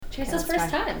Chase's first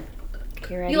time.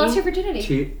 You ready? You lost your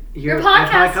virginity. Your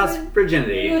podcast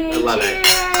virginity. I love Cheers.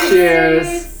 it.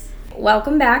 Cheers.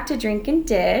 Welcome back to Drink and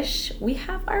Dish. We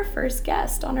have our first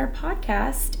guest on our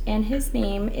podcast, and his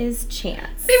name is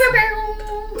Chance.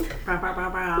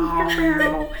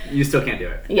 You still can't do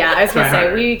it. Yeah, I was going to Try say,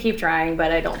 harder. we keep trying,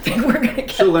 but I don't think we're going to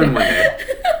get She'll learn one day.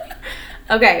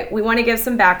 Okay, we want to give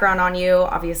some background on you,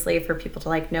 obviously, for people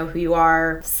to know who you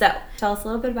are. So, tell us a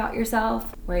little bit about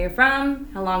yourself, where you're from,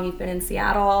 how long you've been in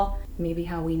Seattle, maybe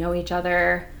how we know each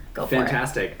other. Go for it.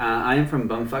 Fantastic. I am from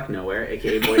bumfuck nowhere,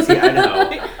 aka Boise, Idaho.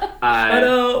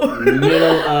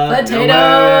 Middle of Potatoes.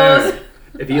 nowhere.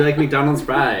 If you like McDonald's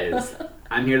fries,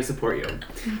 I'm here to support you.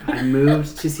 I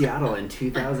moved to Seattle in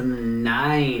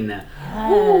 2009.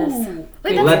 Yes.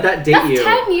 Wait, Let that date that's you.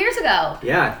 10 years ago.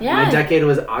 Yeah, Yeah. my decade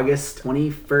was August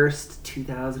 21st,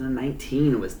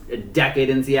 2019. It was a decade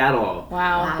in Seattle.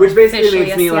 Wow. Which basically Officially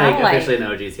makes a me Seattleite. officially an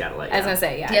OG Seattleite. I was going to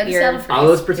say, yeah. Do you have the you're- Seattle freeze? All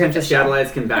those pretentious official.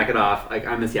 Seattleites can back it off.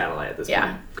 I'm a Seattleite at this Yeah.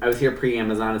 point. I was here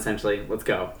pre-Amazon, essentially. Let's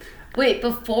go. Wait,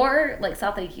 before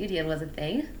South Lake Union was a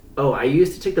thing? Oh, I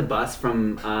used to take the bus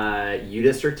from U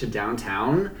District to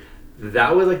downtown.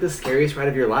 That was the scariest ride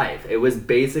of your life. It was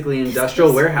basically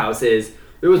industrial warehouses.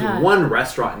 There was Yeah. one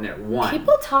restaurant in there. One.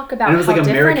 People talk about And it was how a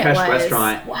different it Marrakesh was.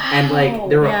 restaurant. Wow.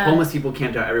 And there were Yeah. homeless people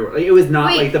camped out everywhere. It was not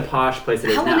Wait, the posh place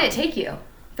it is How now. long did it take you?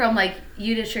 From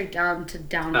U District down to Oh,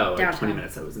 downtown? 20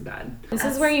 minutes. That wasn't bad. This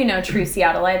is where you know true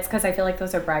Seattleites, because I feel like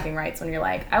those are bragging rights when you're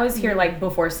I was here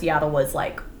before Seattle was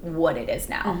what it is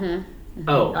now.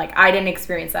 Oh, I didn't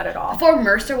experience that at all. Before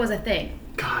Mercer was a thing.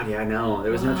 God, yeah, I know.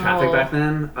 There was no Wow. traffic back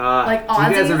then. Do you guys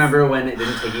Aussies? remember when it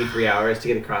didn't take you 3 hours to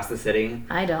get across the city?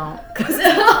 I don't.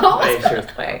 I sure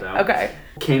Wait, don't. okay.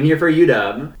 Came here for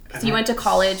UW. So you went to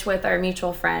college with our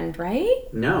mutual friend, right?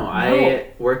 No, I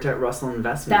worked at Russell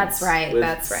Investments. That's right, with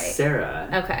that's right. Sarah.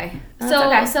 Okay. That's So,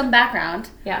 okay. some background.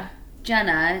 Yeah.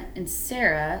 Jenna and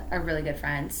Sarah are really good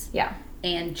friends. Yeah.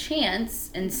 And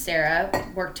Chance and Sarah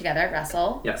worked together at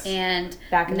Russell. Yes. And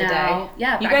Back in the now, day.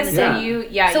 Yeah, You back guys in the said day. you, So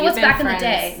you've what's been back in the friends.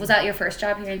 day? Was that your first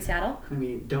job here in Seattle? I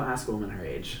mean, don't ask a woman her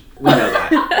age. We know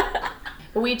that.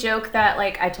 We joke that,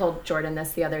 I told Jordan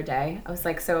this the other day. I was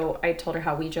so I told her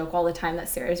how we joke all the time that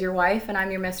Sarah's your wife and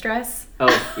I'm your mistress.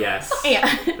 Oh, yes. Yeah.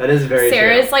 That is very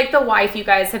Sarah's true. the wife. You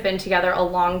guys have been together a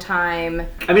long time.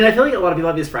 I mean, I feel like a lot of people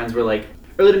have these friends where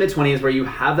early to mid-20s where you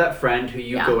have that friend who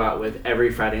you Yeah. go out with every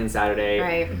Friday and Saturday.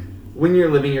 Right. When you're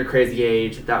living your crazy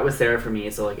age, that was Sarah for me.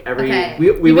 So every Okay. we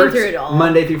You've been worked through it all.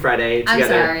 Monday through Friday I'm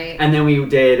together, sorry. and then we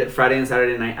did Friday and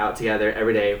Saturday night out together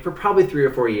every day for probably 3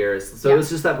 or 4 years. So Yeah. it was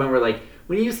just that point where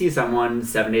when you see someone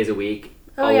 7 days a week,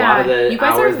 Oh a yeah, lot of the you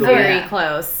guys hours are the very week-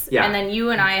 close. Yeah. And then you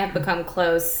and I have become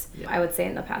close. Yeah. I would say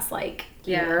in the past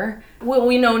Yeah. year.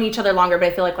 We've known each other longer, but I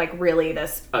feel like really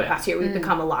this Oh, yeah. past year we've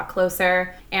become a lot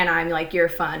closer. And I'm your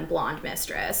fun blonde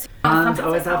mistress. Blondes Sometimes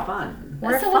always I have call- fun.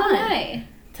 We're That's so fun. why.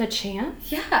 To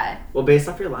Chance? Yeah. Well, based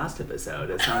off your last episode,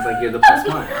 it sounds like you're the plus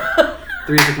one.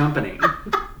 3's the company.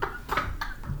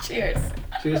 Cheers.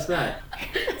 Cheers to that.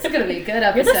 It's going to be a good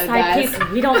You're the episode, side guys. piece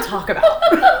we don't talk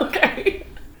about. Okay.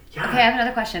 Yeah. Okay, I have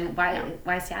another question.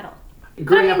 Why Seattle?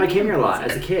 Growing up, I came here a lot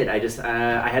as a kid. I just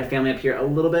I had family up here a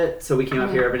little bit, so we came up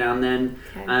here every now and then.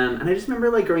 Okay. And I just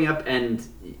remember growing up, and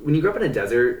when you grow up in a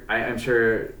desert, I'm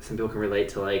sure some people can relate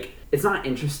to it's not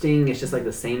interesting. It's just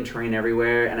the same terrain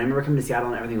everywhere. And I remember coming to Seattle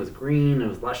and everything was green, it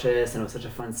was luscious, and it was such a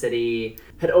fun city.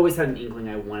 Had always had an inkling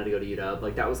I wanted to go to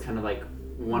UW. That was kind of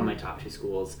one of my top 2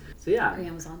 schools. So yeah. Or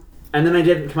Amazon. And then I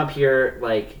did come up here,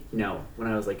 when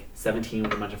I was 17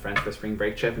 with a bunch of friends for a spring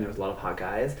break trip, and there was a lot of hot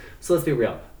guys. So let's be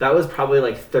real. That was probably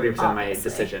 30% of my Obviously.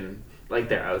 decision.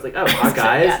 There, I was oh, hot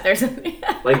guys. Yeah, there's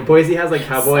Boise has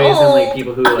cowboys Sold. and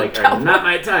people who are not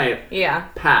my type. Yeah.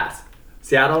 Pass.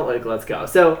 Seattle, let's go.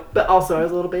 So, but also I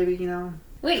was a little baby,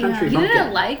 Wait, Country you bumpkin.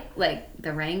 didn't like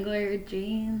the Wrangler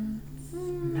jeans?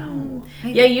 No.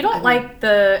 Yeah, you don't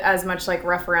the as much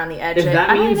rough around the edges. If that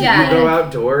I don't means even you Yeah. go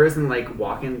outdoors and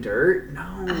walk in dirt, no.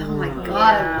 Oh my god,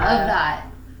 Yeah. I love that.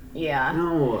 Yeah.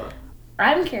 No.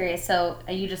 I'm curious. So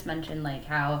you just mentioned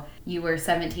how you were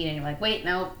 17 and you're wait,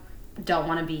 no, don't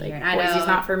want to be here. And I know. Boise's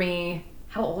not for me.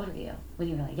 How old were you when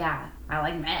you were yeah, I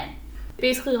like men?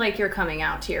 Basically, you're coming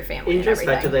out to your family and everything.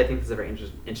 Introspectively, I think this is a very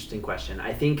interesting question.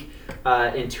 I think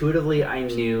intuitively I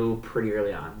knew pretty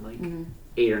early on,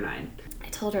 8 or 9. I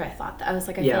told her I thought that. I was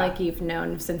I Yeah. feel like you've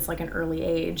known since an early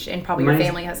age, and probably your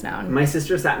family has known. My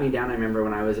sister sat me down, I remember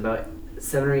when I was about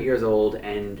 7 or 8 years old,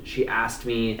 and she asked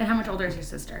me, And how much older is your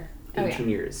sister? 18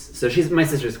 years. So my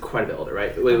sister's quite a bit older,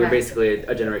 right? We're Okay. basically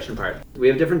a generation apart. We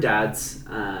have different dads,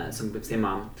 some with the same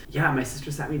mom. Yeah, my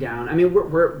sister sat me down. I mean,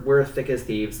 we're thick as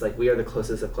thieves. Like, we are the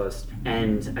closest of close.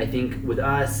 And I think with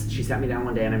us, she sat me down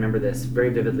one day, and I remember this very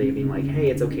vividly, being like, hey,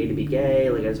 it's okay to be gay.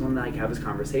 Like, I just want to like have this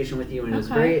conversation with you. And it was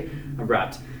very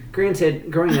abrupt.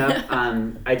 Granted, growing up,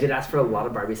 I did ask for a lot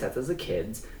of Barbie sets as a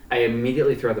kid. I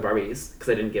immediately threw out the Barbies because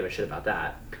I didn't give a shit about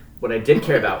that. What I did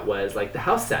care about was like the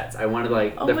house sets. I wanted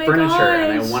like the furniture,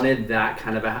 and I wanted that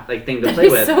kind of a like thing to play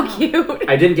with. So cute.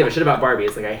 I didn't give a shit about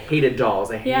Barbies. Like, I hated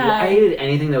dolls. I hated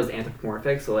anything that was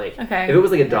anthropomorphic. So like, if it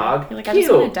was like a dog, you're like, cute. I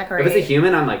just want to decorate. If it's a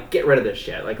human, I'm like, get rid of this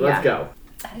shit. Like, let's go.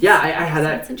 Yeah, I had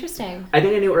that. That's interesting. I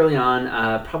think I knew early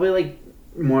on, probably like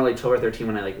more like 12 or 13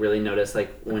 when I like really noticed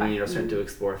like when you're starting to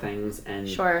explore things, and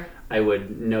I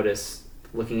would notice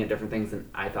looking at different things than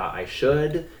I thought I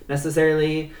should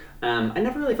necessarily. I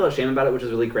never really felt shame about it, which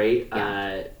is really great.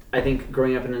 I think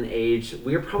growing up in an age,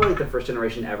 we were probably like the first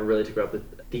generation ever really to grow up with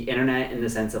the internet in the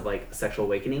sense of like sexual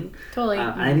awakening. Totally.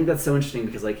 And I think that's so interesting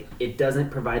because like it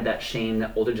doesn't provide that shame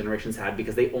that older generations had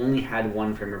because they only had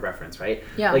one frame of reference, right?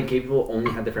 Yeah. Like gay people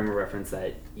only had the frame of reference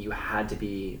that you had to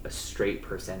be a straight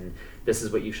person. This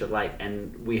is what you should like.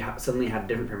 And we suddenly had a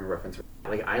different frame of reference.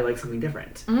 Like, I like something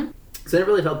different. Mm-hmm. So I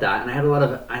never really felt that, and I had a lot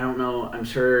of, I don't know, I'm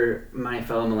sure my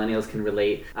fellow millennials can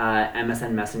relate,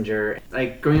 MSN Messenger.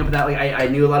 Like, growing up with that, like, I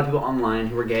knew a lot of people online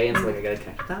who were gay, and so, like, I gotta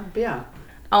connect with them, but yeah.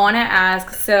 I want to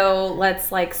ask, so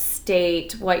let's, like,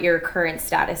 state what your current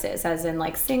status is, as in,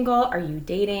 like, single, are you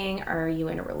dating, are you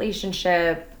in a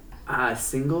relationship?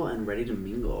 Single and ready to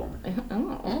mingle.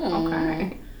 Oh,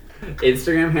 okay.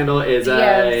 Instagram handle is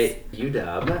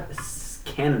UW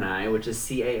Canoni, which is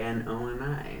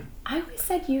Canoni. I always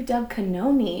said UW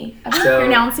Canoni. I've been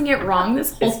pronouncing it wrong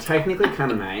this whole time. It's technically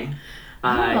Canoni.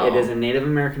 It is a Native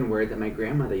American word that my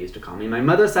grandmother used to call me. My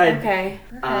mother's side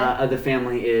of the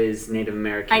family is Native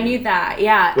American. I knew that,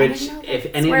 yeah. Which, if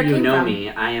any of you know me,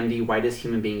 I am the whitest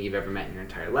human being you've ever met in your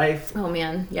entire life. Oh,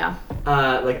 man, yeah.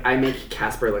 Like, I make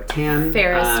Casper look tan.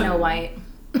 Fair as Snow White.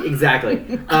 Exactly.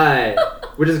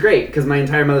 Which is great, because my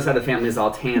entire mother's side of the family is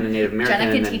all tan and Native American.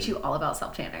 Jenna can teach you all about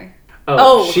self-tanner.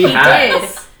 Oh, she has.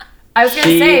 Did. I was going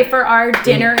to say, for our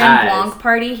dinner and Blanc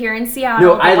party here in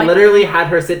Seattle. No, I literally had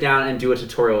her sit down and do a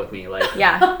tutorial with me. Like,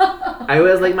 yeah. I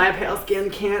was like, my pale skin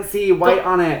can't see white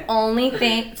on it. Only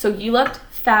thing, so you looked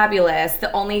fabulous.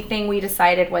 The only thing we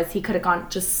decided was he could have gone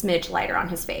just smidge lighter on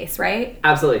his face, right?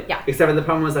 Absolutely. Yeah. Except for the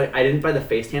problem was I didn't buy the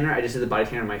face tanner. I just did the body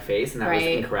tanner on my face, and that was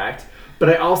incorrect. But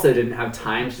I also didn't have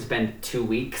time to spend 2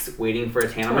 weeks waiting for a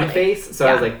tan on my face. So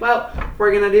I was like, well,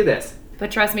 we're going to do this. But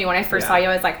trust me, when I first saw you,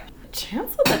 I was like,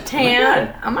 chance with a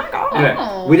tan. Oh my god.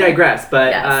 Anyway, we digress,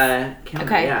 but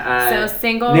so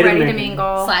single, Native ready American. to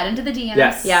mingle. Slide into the DMs.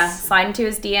 Yes. Yeah, slide into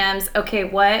his DMs. Okay,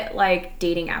 what like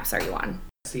dating apps are you on?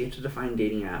 So you have to define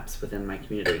dating apps within my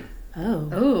community.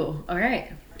 Oh, all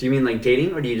right. Do you mean like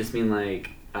dating, or do you just mean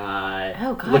like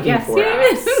looking for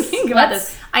apps? Think about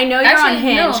this. I know you're on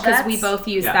Hinge because we both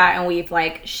use that, and we've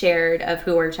like shared of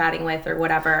who we're chatting with or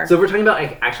whatever. So if we're talking about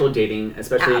like actual dating,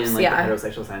 especially apps, in like the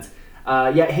heterosexual sense.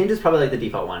 Hinge is probably like the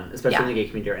default one, especially in the gay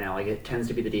community right now. Like, it tends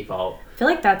to be the default. I feel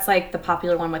like that's like the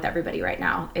popular one with everybody right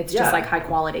now. It's just like high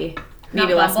quality. Maybe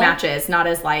Not less Bumble? matches, not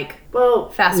as like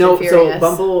fast no, and furious. So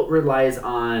Bumble relies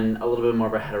on a little bit more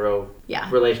of a hetero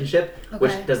relationship,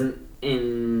 which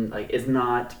is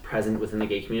not present within the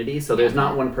gay community. So there's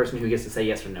not one person who gets to say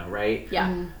yes or no, right? Yeah.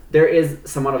 Mm-hmm. There is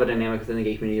somewhat of a dynamic within the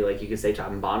gay community, like you could say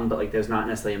top and bottom, but like there's not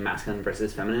necessarily a masculine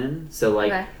versus feminine. So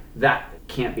like that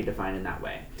can't be defined in that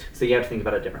way. So you have to think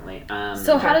about it differently.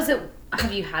 So how does it?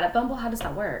 Have you had a Bumble? How does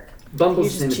that work?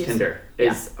 Bumble's the same as Tinder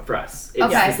is for us.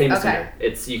 It's the same as Tinder.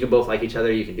 It's you can both like each other.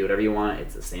 You can do whatever you want.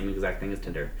 It's the same exact thing as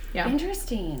Tinder. Yeah.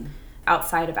 Interesting.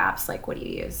 Outside of apps, like what do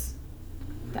you use?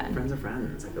 Then friends are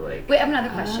friends. I feel like. Wait, I have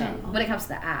another question. When it comes to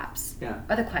the apps,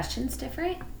 are the questions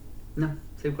different? No,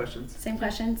 same questions. Same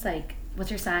questions, like what's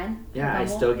your sign? Yeah, I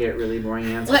still get really boring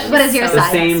answers. What is your sign? The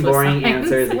same boring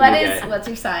answers that you get. What's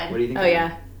your sign? What do you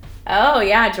think? Oh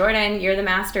yeah, Jordan, you're the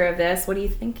master of this. What do you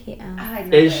think he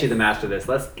is? She the master of this?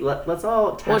 Let's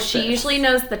all test. Well, she usually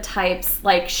knows the types.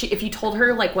 Like, if you told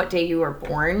her like what day you were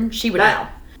born, she would know.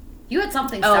 You had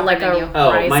something stubborn like in you.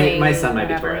 My son might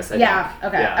be Taurus. Okay. Yeah. I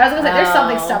was gonna say there's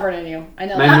something stubborn in you. I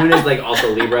know. My moon is like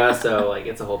also Libra, so like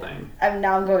it's a whole thing. I'm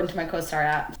going to my CoStar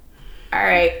app. All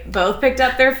right, both picked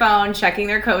up their phone, checking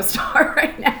their CoStar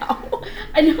right now.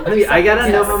 I know. I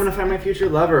gotta know how I'm gonna find my future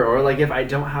lover, or like if I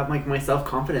don't have like my self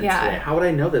confidence today, how would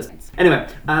I know this? Anyway,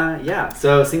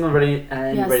 so single and ready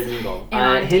to mingle.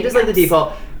 Hinge is like the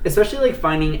default. especially like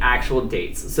finding actual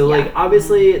dates. So Yeah. like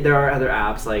obviously there are other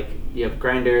apps like you have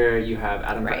Grindr, you have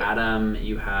Adam Right. for Adam,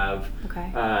 you have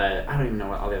Okay. I don't even know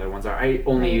what all the other ones are. I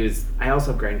only Right. I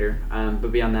also have Grindr,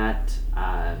 but beyond that,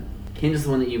 Hinge is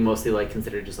the one that you mostly like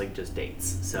consider just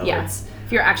dates. So Yeah. it's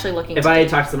If you're actually looking if to I date.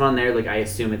 talk to someone on there, like I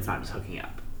assume it's not just hooking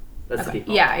up. That's the Okay.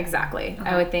 default. Yeah, exactly. Okay.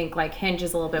 I would think like Hinge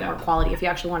is a little bit Yeah. more quality if you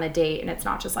actually want to date and it's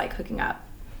not just like hooking up.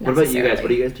 What about you guys? necessarily.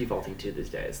 What are you guys defaulting to these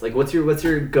days? Like, what's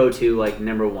your go-to like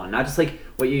number one? Not just like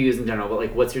what you use in general, but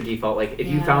like what's your default? Like, if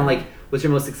you Yeah. found like what's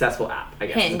your most successful app? I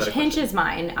guess is a Hinge. better Hinge question. is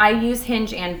mine. I use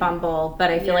Hinge and Bumble, but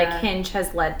I feel like Yeah. Hinge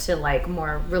has led to like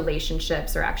more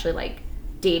relationships or actually like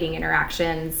dating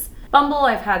interactions. Bumble,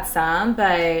 I've had some,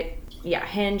 but yeah,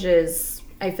 Hinge is,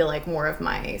 I feel like, more of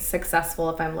my successful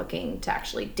if I'm looking to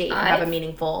actually date and have a I've-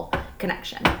 meaningful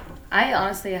connection. I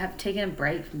honestly have taken a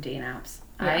break from dating apps.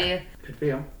 Yeah. Good for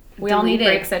you. We all need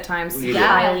Deleted. breaks at times. We do.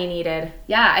 Highly needed.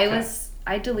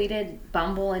 I deleted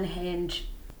Bumble and Hinge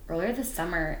earlier this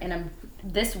summer, and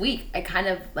this week I kind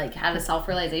of like had a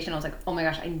self-realization. I was like, oh my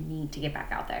gosh, I need to get back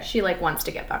out there. She like wants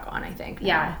to get back on, I think.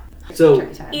 Yeah. So,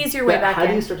 Tricky time. Ease your way but back how in.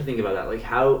 do you start to think about that? Like,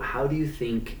 how do you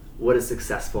think what is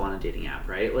successful on a dating app?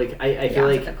 Right? Like, I feel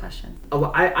That's like a good question.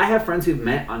 I have friends who've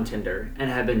met on Tinder and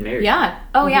have been married. Yeah.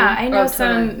 Oh yeah. I know Oh,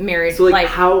 some totally. married So like, like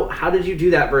how did you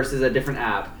do that versus a different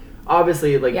app?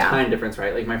 Obviously, like Yeah. time difference,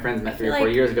 right? Like my friends met 3 or feel 4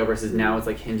 like- years ago versus now it's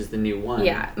like Hinge is the new one.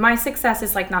 Yeah, my success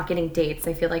is like not getting dates.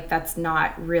 I feel like that's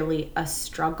not really a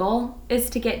struggle, is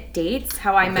to get dates.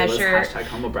 How I Okay, measure. let's hashtag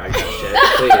humble brag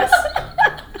that shit,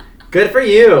 please. Good for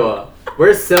you.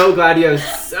 We're so glad you have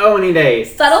so many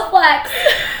dates. Subtle flex.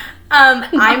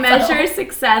 I measure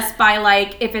success by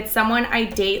like if it's someone I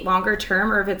date longer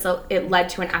term or if it led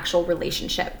to an actual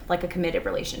relationship, like a committed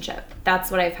relationship.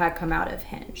 That's what I've had come out of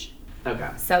Hinge. Okay.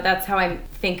 So that's how I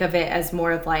think of it, as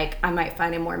more of like I might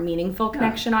find a more meaningful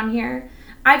connection on here.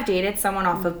 I've dated someone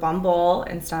off of Bumble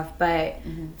and stuff, but I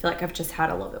feel like I've just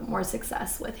had a little bit more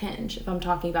success with Hinge if I'm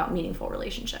talking about meaningful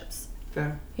relationships.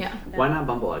 Fair. Yeah. Why not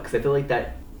Bumble? Because I feel like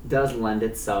that does lend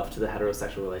itself to the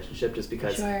heterosexual relationship just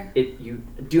because Sure. you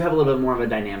do have a little bit more of a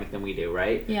dynamic than we do,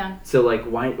 right? Yeah. So like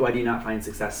why do you not find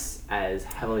success as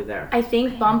heavily there? I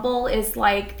think Bumble is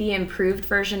like the improved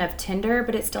version of Tinder,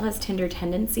 but it still has Tinder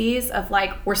tendencies of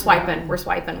like, we're swiping, we're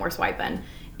swiping, we're swiping.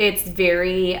 It's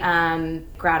very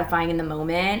gratifying in the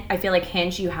moment. I feel like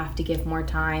Hinge, you have to give more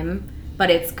time,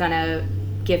 but it's gonna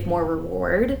give more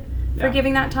reward for Yeah.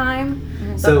 giving that time.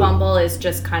 But So- Bumble is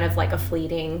just kind of like a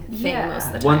fleeting thing Yeah. most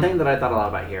of the time. One thing that I thought a lot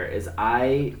about here is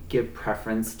I give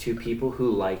preference to people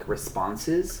who like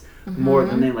responses more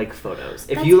than they like photos.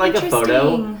 If That's you like a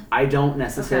photo, interesting. I don't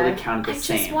necessarily Okay. count it I the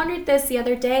same. just wondered this the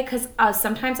other day because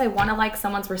sometimes I want to like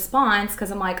someone's response because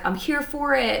I'm like, I'm here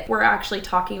for it. We're actually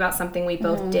talking about something we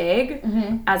both dig,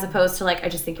 as opposed to like, I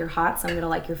just think you're hot, so I'm gonna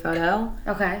like your photo.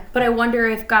 Okay. But I wonder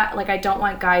if I don't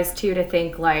want guys too to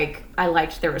think like I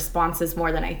liked their responses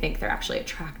more than I think they're actually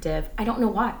attractive. I don't know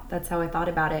why. That's how I thought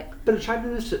about it. But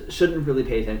attractiveness shouldn't really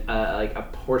pay attention, like a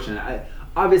portion.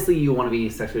 Obviously, you want to be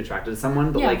sexually attracted to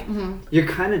someone, but Yeah. like you're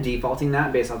kind of defaulting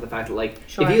that based off the fact that like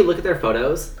Sure. if you look at their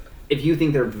photos, if you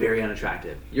think they're very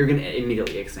unattractive, you're gonna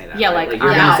immediately ixnay that. Yeah, right? like,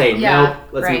 you're yeah, gonna say yeah, nope.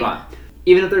 Let's right. move on.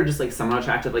 Even if they're just like somewhat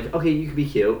attractive, like okay, you could be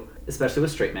cute, especially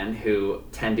with straight men who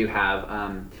tend to have,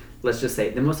 let's just say,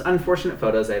 the most unfortunate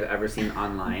photos I've ever seen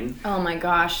online. Oh my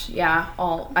gosh, yeah.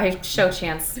 I show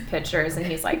Chance pictures and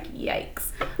he's like, yikes.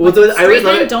 Well, so I always Straight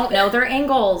love men it. don't know their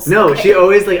angles. No, Okay. she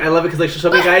always like I love it because like she'll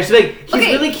show me a guy. She's like, he's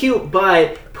Okay. really cute,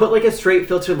 but put like a straight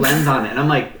filtered lens on it, and I'm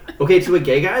like, okay, to a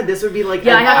gay guy, this would be like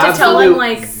Yeah, an I have to tell him, absolute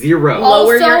like, zero. Lower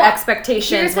Also, your here's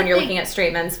expectations the when you're thing. looking at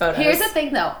straight men's photos. Here's the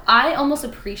thing, though. I almost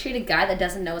appreciate a guy that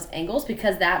doesn't know his angles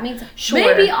because that means Sure.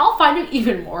 maybe I'll find him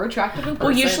even more attractive in person.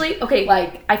 Well, usually, okay,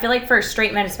 Like, I feel like for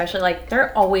straight men, especially, like,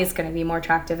 they're always going to be more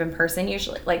attractive in person,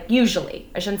 usually.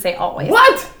 I shouldn't say always.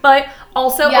 What? But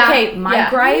also, Yeah, okay, my yeah.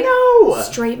 gripe, No.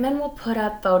 straight men will put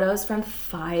up photos from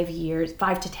 5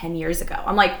 to 10 years ago.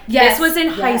 I'm like, Yes, this was in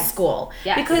high yes, school.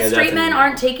 yes. Because Okay, straight that's men a-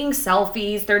 aren't taking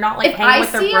selfies. They're not, like, if hanging I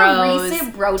with their see bros. a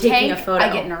recent bro taking tank, a photo.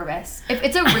 I get nervous. If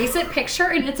it's a recent picture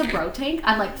and it's a bro tank,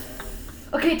 I'm like,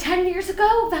 okay, 10 years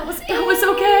ago, that was okay. That was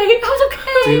okay. That was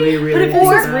okay. Do we really if think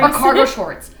it's that? Or cargo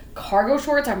shorts. Cargo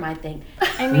shorts are my thing.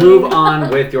 I mean, Move on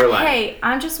with your life. Hey,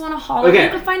 I just want to holler. Okay. You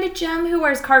can find a gem who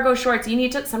wears cargo shorts.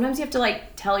 Sometimes you have to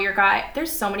like tell your guy.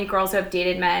 There's so many girls who have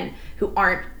dated men who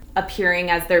aren't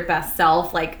appearing as their best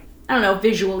self. Like, I don't know,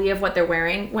 visually of what they're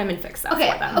wearing. Women fix that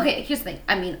Okay, for them. okay, here's the thing.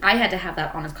 I mean, I had to have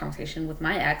that honest conversation with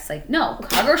my ex. Like, no,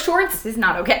 cargo shorts, This is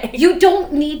not okay. you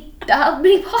don't need that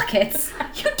many pockets.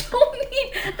 You don't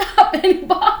need that many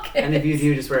pockets. And if you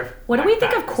do, just wear. What do we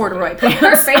think backpack of or corduroy something. pants?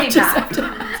 Or fanny I just pack.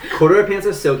 have to- Corduroy pants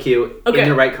are so cute in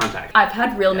the right contact. I've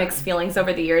had real mixed feelings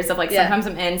over the years of like sometimes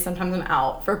I'm in, sometimes I'm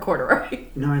out for corduroy.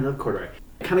 No, I love corduroy.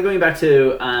 Kind of going back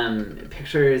to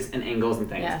pictures and angles and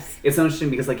things. Yes. It's so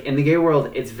interesting because like in the gay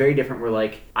world, it's very different. Where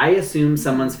like I assume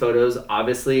someone's photos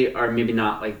obviously are maybe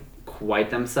not like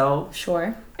quite themselves.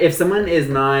 Sure. If someone is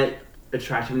not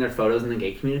attractive in their photos in the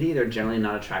gay community, they're generally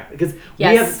not attractive because we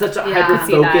have such a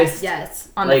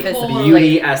hyper-focused on like the physical,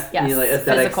 beauty, like, aesthetics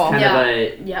physical. kind of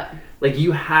a like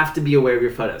you have to be aware of your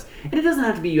photos, and it doesn't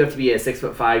have to be you have to be a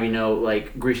 6'5", you know,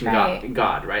 like Grecian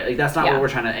god, right? Like that's not what we're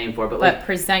trying to aim for, but like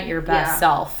present your best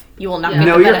self. You will not get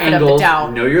know the your benefit angles, of the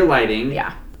doubt. know your lighting,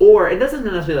 or it doesn't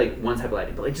necessarily like one type of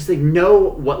lighting, but like just like know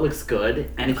what looks good,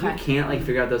 and if you can't like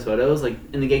figure out those photos, like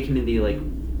in the gay community, like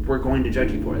we're going to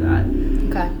judge you for that.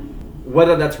 Okay.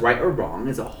 Whether that's right or wrong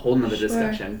is a whole nother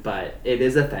discussion, but it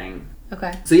is a thing.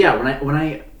 Okay. So yeah, when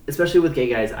I especially with gay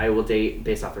guys, I will date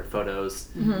based off their photos.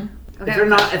 Mm-hmm. Okay. If they're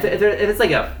not, if it's like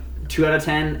a 2 out of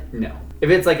 10, no. If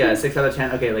it's like a 6 out of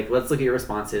 10, okay, like let's look at your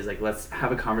responses, like let's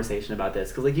have a conversation about this,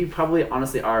 because like you probably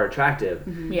honestly are attractive.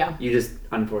 Mm-hmm. Yeah. You just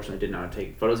unfortunately didn't know how to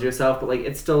take photos of yourself, but like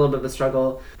it's still a little bit of a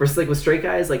struggle. Versus like with straight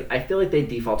guys, like I feel like they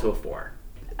default to a 4.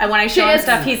 And when I show him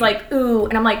stuff, he's like, ooh.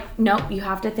 And I'm like, nope, you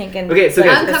have to think in okay, so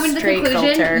I'm coming to the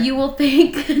conclusion, filter. You will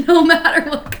think no matter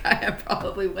what guy I'm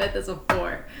probably with is a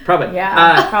 4. Probably.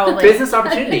 Yeah, probably. Business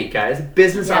opportunity, guys.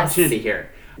 Business opportunity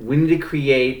here. We need to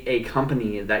create a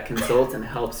company that consults and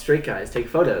helps straight guys take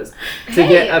photos to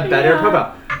get a better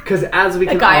profile. Because as we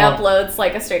can uploads,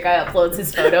 like a straight guy uploads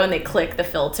his photo and they click the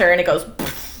filter and it goes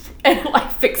and it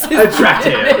like fixes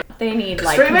attractive. They need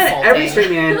like straight man. consulting. Every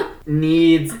straight man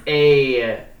needs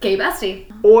a gay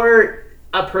bestie or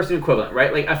a person equivalent,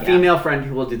 right? Like a female friend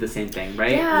who will do the same thing,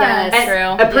 right? Yeah, that's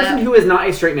true. A person who is not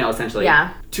a straight male, essentially.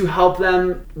 Yeah. To help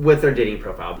them with their dating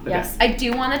profile. Okay. Yes. I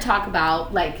do want to talk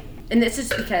about like, and this is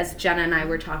because Jenna and I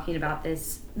were talking about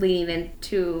this leading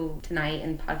into tonight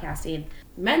and podcasting.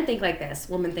 Men think like this,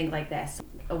 women think like this.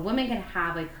 A woman can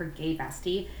have like her gay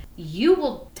bestie. You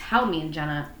will tell me, and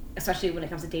Jenna, especially when it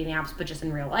comes to dating apps, but just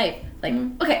in real life, like,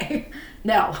 okay,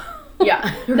 no.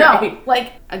 Yeah. No.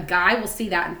 Like a guy will see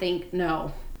that and think,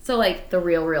 no. So like the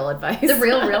real advice. The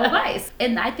real advice.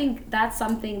 And I think that's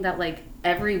something that like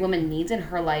every woman needs in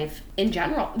her life in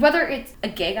general, whether it's a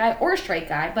gay guy or a straight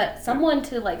guy, but someone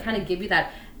to like kind of give you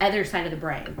that other side of the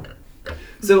brain.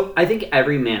 So I think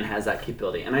every man has that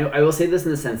capability. And I will say this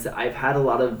in the sense that I've had a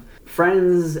lot of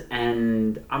friends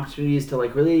and opportunities to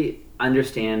like really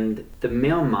understand the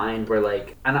male mind where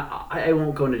like, and I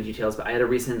won't go into details, but I had a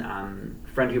recent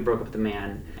friend who broke up with a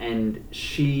man, and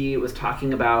she was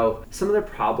talking about some of their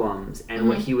problems and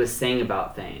what he was saying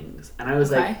about things. And I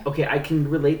was like, okay, I can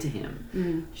relate to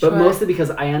him. But mostly because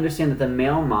I understand that the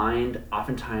male mind,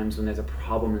 oftentimes when there's a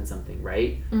problem in something,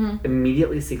 right,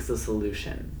 immediately seeks a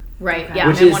solution. Right, okay.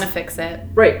 yeah, they want to fix it.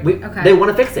 Right, they want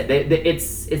to fix it.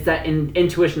 It's that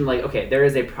intuition, like, okay, there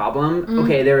is a problem,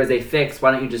 okay, there is a fix,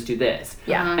 why don't you just do this?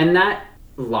 Yeah. And that,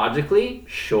 logically,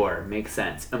 sure, makes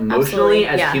sense. Emotionally,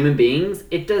 as human beings,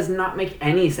 it does not make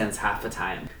any sense half the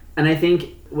time. And I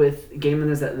think with gay men,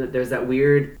 there's that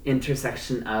weird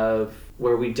intersection of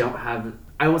where we don't have,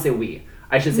 I won't say we,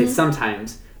 I should say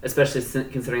sometimes, especially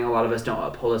considering a lot of us don't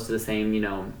uphold us to the same, you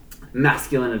know,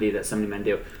 masculinity that so many men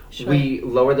do. Sure. We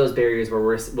lower those barriers where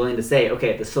we're willing to say,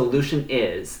 okay, the solution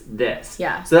is this.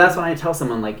 Yeah. So that's when I tell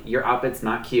someone, like, your outfit's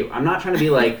not cute. I'm not trying to be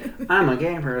like, I'm a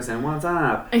gay person, what's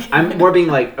up? I'm more being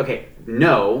like, okay,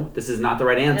 no, this is not the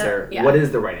right answer. Yeah. What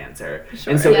is the right answer?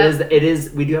 Sure. And so it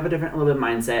is, we do have a different little bit of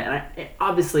mindset. And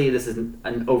obviously this is an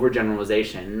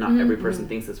overgeneralization. Not every person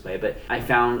thinks this way, but I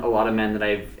found a lot of men that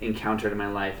I've encountered in my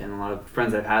life and a lot of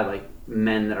friends I've had, like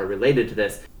men that are related to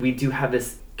this, we do have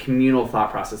this communal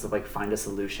thought process of like find a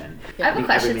solution. I have a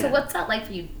question. So what's that like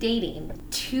for you dating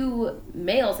two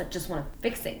males that just want to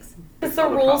fix things? It's the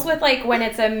rules with like when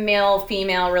it's a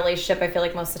male-female relationship. I feel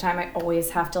like most of the time I always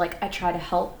have to like, I try to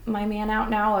help my man out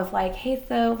now of like, hey,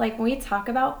 so like when we talk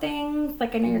about things,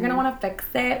 like I know you're gonna want to fix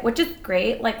it, which is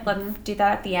great. Like let's do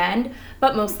that at the end.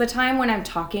 But most of the time when I'm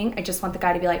talking, I just want the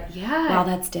guy to be like, wow,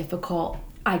 that's difficult.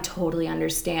 I totally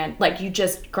understand. Like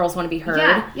girls want to be heard.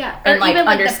 Yeah. And like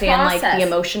understand like the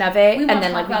emotion of it. And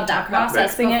then like we can talk about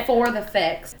fixing it before the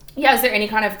fix. Yeah, is there any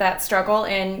kind of that struggle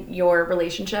in your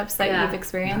relationships that you've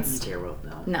experienced? Not in the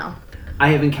world, No. I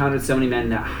have encountered so many men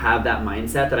that have that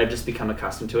mindset that I've just become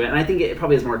accustomed to it. And I think it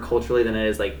probably is more culturally than it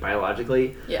is like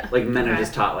biologically. Yeah. Like men are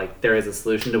just taught like there is a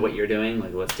solution to what you're doing,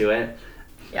 like let's do it.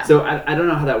 Yeah. So I don't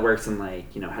know how that works in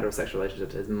like, you know, heterosexual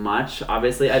relationships as much.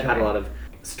 Obviously, I've had a lot of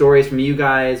stories from you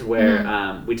guys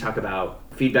where we talk about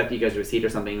feedback that you guys received or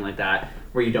something like that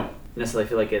where you don't necessarily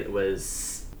feel like it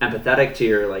was empathetic to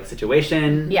your like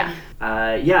situation. Yeah.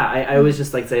 I always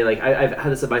just like say like I've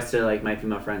had this advice to like my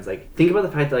female friends, like think about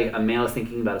the fact that like a male is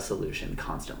thinking about a solution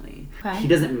constantly. Okay. He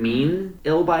doesn't mean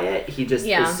ill by it. He just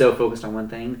Yeah. is so focused on one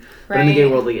thing. But in the Right. gay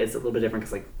world, like, it's a little bit different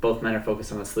because like both men are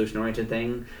focused on a solution oriented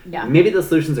thing. Yeah. Maybe the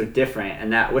solutions are different,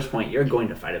 and at which point you're going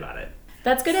to fight about it.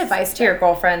 That's good advice to your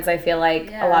girlfriends. I feel like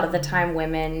Yeah. a lot of the time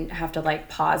women have to like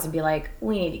pause and be like,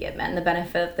 we need to give men the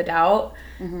benefit of the doubt.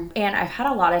 And I've had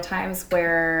a lot of times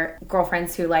where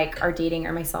girlfriends who like are dating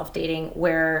or myself dating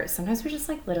where sometimes we just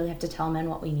like literally have to tell men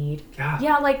what we need. Yeah.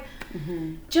 Yeah, like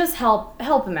just help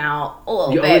them out a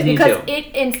little You bit always need because to. it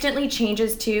instantly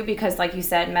changes too because like you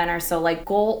said, men are so like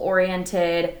goal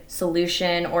oriented,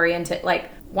 solution oriented.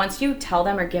 Like once you tell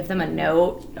them or give them a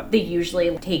note, Yep. they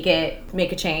usually take it,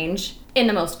 make a change in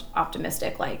the most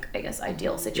optimistic, like, I guess,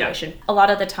 ideal situation. A lot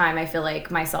of the time, I feel like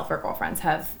myself or girlfriends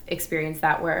have experienced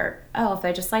that where, oh, if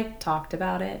I just like talked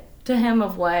about it to him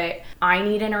of what I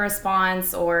need in a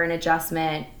response or an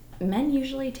adjustment, men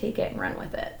usually take it and run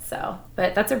with it. So,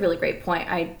 but that's a really great point.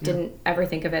 I didn't ever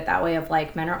think of it that way of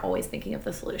like, men are always thinking of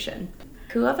the solution.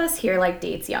 Who of us here like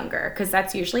dates younger? Because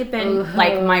that's usually been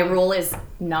like my rule is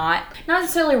not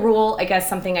necessarily a rule. I guess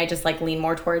something I just like lean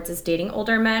more towards is dating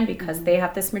older men because they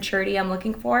have this maturity I'm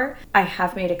looking for. I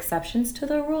have made exceptions to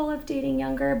the rule of dating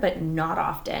younger, but not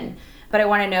often. But I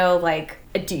want to know like,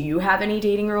 do you have any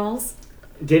dating rules?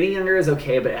 Dating younger is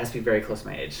okay, but it has to be very close to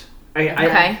my age.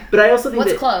 Okay. But I also think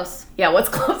What's that close? Yeah, what's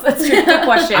close? That's a good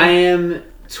question. I am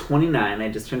 29. I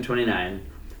just turned 29.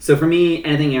 So for me,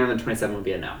 anything younger than 27 would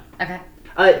be a no. Okay.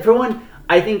 For one,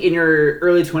 I think in your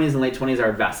early 20s and late 20s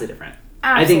are vastly different.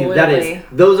 Absolutely. I think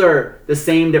those are the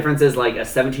same differences like a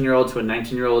 17-year-old to a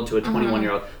 19-year-old to a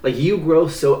 21-year-old. Like you grow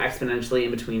so exponentially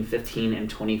in between 15 and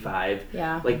 25.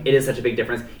 Yeah. Like it is such a big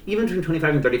difference. Even between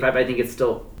 25 and 35, I think it's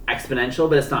still exponential,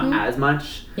 but it's not as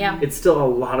much. Yeah. It's still a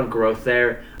lot of growth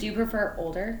there. Do you prefer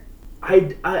older?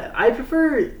 I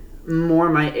prefer more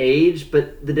my age,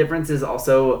 but the difference is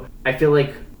also I feel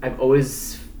like I've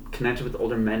always connected with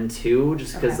older men too,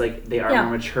 just because Okay. like they are Yeah.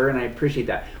 more mature, and I appreciate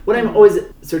that. What I'm always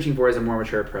searching for is a more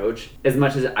mature approach. As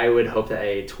much as I would hope that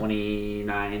a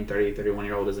 29, 30,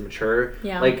 31-year-old is mature,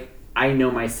 Yeah. like I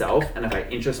know myself, and if I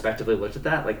introspectively looked at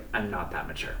that, like I'm not that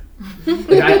mature.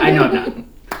 Like I know I'm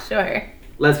not. Sure.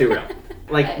 Let's be real.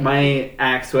 Like my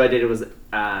ex who I dated was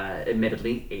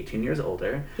admittedly 18 years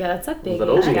older. Yeah, that's a big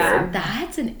Little age weird. gap.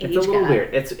 That's an age It's a little gap.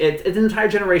 weird. It's an entire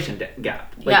generation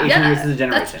gap. Like Yeah. 18 years is a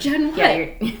generation. That's Gen Yeah,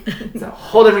 Y. It's a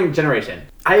whole different generation.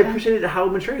 I appreciated how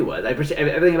mature he was. I appreciate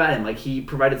everything about him. Like he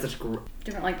provided such.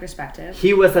 Different like perspective.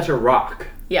 He was such a rock.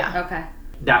 yeah. Okay.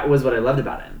 That was what I loved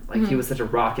about him. Like he was such a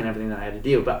rock in everything that I had to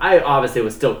do. But I obviously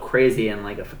was still crazy and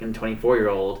like a fucking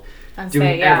 24-year-old I'd doing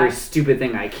say, yeah. every stupid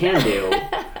thing I can do.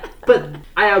 But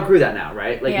I outgrew that now,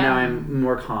 right? Like Yeah. now I'm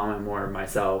more calm and more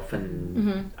myself,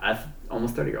 and I'm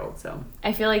almost 30-year-old. So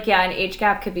I feel like, yeah, an age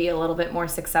gap could be a little bit more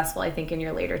successful, I think, in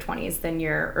your later 20s than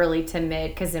your early to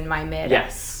mid. Because in my mid,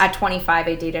 yes, at 25,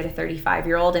 I dated a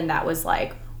 35-year-old, and that was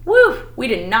like, woo, we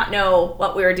did not know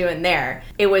what we were doing there.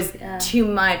 It was too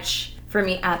much for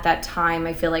me at that time.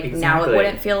 I feel like now it Exactly.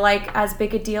 wouldn't feel like as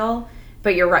big a deal.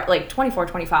 But you're right, like 24,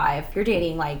 25, you're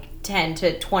dating like 10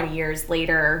 to 20 years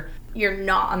later. You're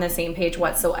not on the same page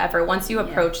whatsoever. Once you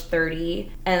approach 30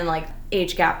 and like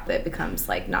age gap, it becomes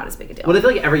like not as big a deal. well, I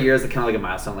feel like every year is kind of like a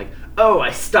milestone. Like, oh,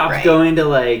 I stopped Right. going to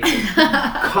like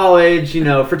college,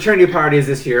 fraternity parties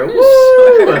this year. Woo!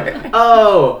 Sure.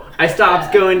 Oh, I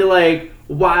stopped going to like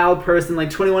wild person, like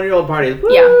 21-year-old parties. Woo!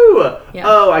 Yeah.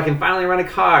 Oh, I can finally rent a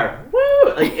car.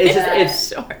 Woo! Like it's just it's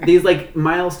Sure. these like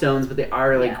milestones, but they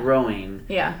are like Yeah. growing.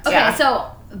 Yeah. Okay, Yeah.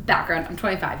 so background. I'm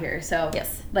 25 here, so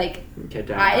Yes. like Okay,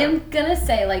 down I that. am gonna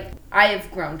say like I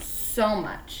have grown so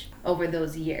much over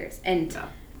those years, and Yeah.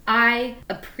 I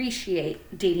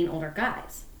appreciate dating older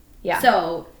guys. Yeah.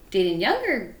 So dating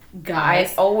younger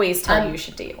guys, I always tell I'm- you you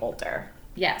should date older.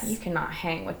 yes. You cannot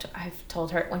hang with, I've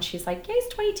told her when she's like, yeah, he's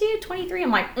 22, 23.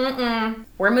 I'm like,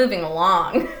 we're moving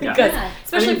along. Yeah. Because, Yeah.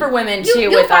 especially I mean, for women You, too,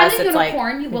 you'll with find us, a it's like,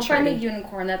 unicorn. You will find a maturity.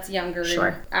 unicorn that's younger Sure.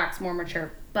 and acts more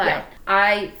mature. But Yeah.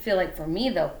 I feel like for me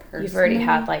though, personally, You've already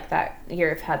had like that,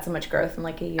 you've had so much growth in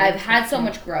like a year. I've had so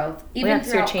much growth, even Yeah, 'cause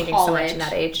you're throughout changing college. so much in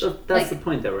that age. So that's Like- the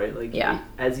point, though, right? Like, Yeah.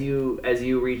 as you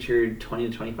reach your 20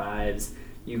 to 25s,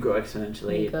 you grow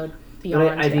exponentially. You go But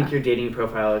beyond. I think yeah. your dating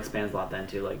profile expands a lot then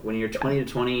too. Like when you're 20 to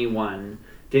 21,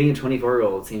 dating a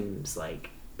 24-year-old seems like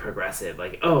progressive.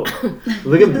 Like, oh,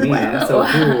 look at me, I'm so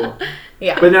cool.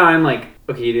 Yeah. But now I'm like,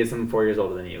 okay, you did someone 4 years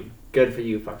older than you. Good for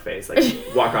you, fuckface.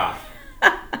 Like, walk off.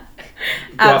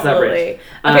 Go off that bridge.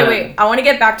 Absolutely. Okay, wait. I want to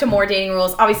get back to more dating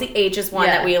rules. Obviously, age is one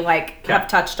Yeah. that we like Okay. have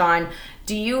touched on.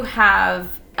 Do you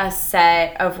have a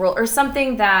set of rules or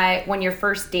something that when you're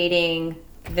first dating,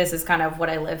 this is kind of what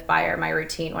I live by or my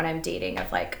routine when I'm dating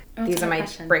of like, these are my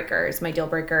breakers, my deal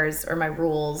breakers, or my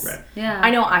rules. Right. Yeah.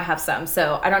 I know I have some,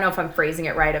 so I don't know if I'm phrasing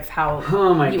it right of how.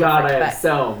 Oh my God, I have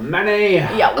so many.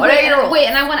 Yeah, what are your rules? Wait,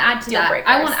 and I want to add to Deal that. breakers.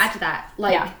 I want to add to that.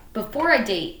 Like, Yeah. before I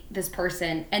date this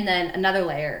person, and then another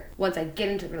layer, once I get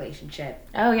into the relationship.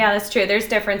 Oh yeah, that's true. There's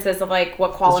differences of like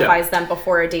what qualifies them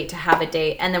before a date to have a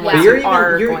date, and then Yeah. once But you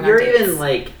are going on dates. even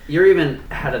like you're even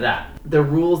ahead of that. The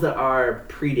rules that are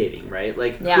pre-dating, right?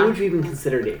 Like Yeah. who would you even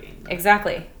consider dating?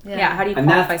 Exactly. Yeah. Yeah. How do you And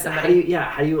qualify that's somebody?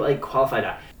 how do you like qualify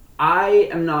that? I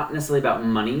am not necessarily about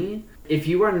money. If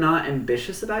you are not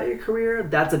ambitious about your career,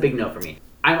 that's a big no for me.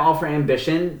 I'm all for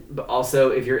ambition, but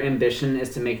also if your ambition is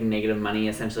to make negative money,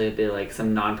 essentially it'd be like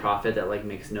some nonprofit that like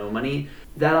makes no money,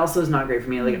 that also is not great for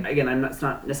me. Like again, it's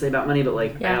not necessarily about money, but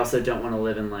like I Yeah. also don't want to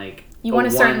live in like You want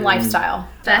a certain one- lifestyle.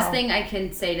 Best So- thing I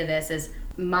can say to this is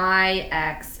my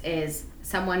ex is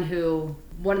someone who,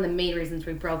 one of the main reasons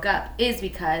we broke up is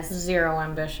because Zero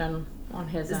ambition on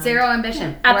his end. zero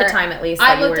ambition. At the Where time, at least. I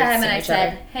that you looked were at him and seeing I each said,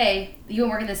 other. hey, you've been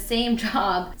working the same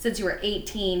job since you were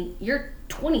 18. You're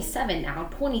 27 now,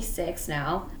 26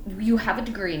 now. You have a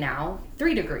degree now,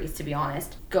 3 degrees to be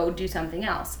honest. Go do something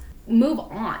else. Move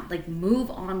on. Like,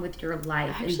 move on with your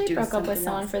life. I and actually do broke up with something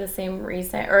someone else. for the same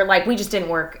reason, or like we just didn't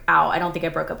work out. I don't think I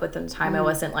broke up with him at the time. I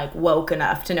wasn't like woke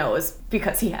enough to know it was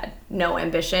because he had no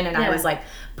ambition, and I Yeah. was like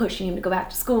pushing him to go back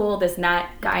to school. This and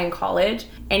that guy in college,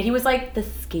 and he was like the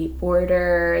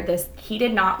skateboarder. He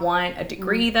did not want a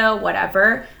degree though.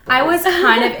 Whatever. I was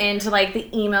kind of into like the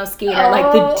emo skater,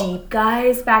 like the deep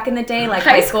guys back in the day, like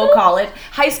high school, college,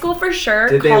 high school for sure.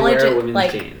 Did they college, wear women's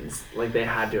like. jeans? Like they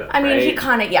had to. I mean, right? he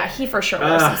kind of, he for sure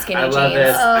wore some skinny I jeans. love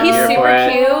it. I'm He's here super for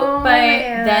it. cute, Oh, but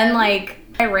yeah. then like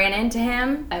I ran into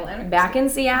him Eyeliner. back in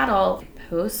Seattle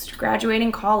post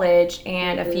graduating college,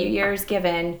 and a few years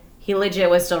given, he legit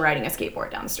was still riding a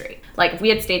skateboard down the street. Like if we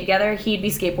had stayed together, he'd be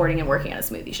skateboarding and working at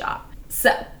a smoothie shop.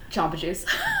 So Jamba Juice.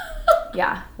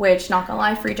 yeah, which not gonna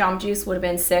lie, free Jamba Juice would have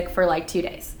been sick for like 2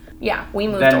 days. Yeah, we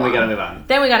moved Then along. we gotta move on.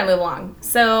 Then we gotta move along.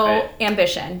 So Right.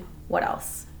 ambition. What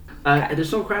else?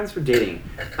 Additional requirements for dating.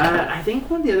 I think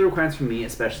one of the other requirements for me,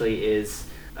 especially, is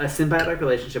a symbiotic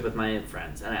relationship with my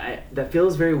friends, and I that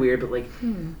feels very weird, but like,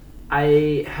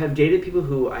 I have dated people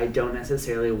who I don't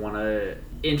necessarily want to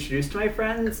introduce to my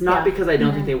friends, not Yeah. because I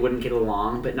don't think they wouldn't get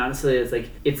along, but not necessarily. It's like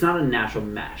it's not a natural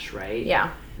mesh, right? Yeah.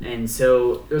 And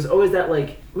so there's always that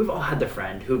like we've all had the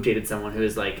friend who dated someone who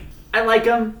is like, I like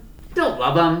them, don't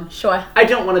love them, Sure. I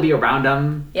don't want to be around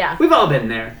them. Yeah. We've all been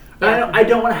there. Yeah. I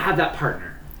don't want to have that partner.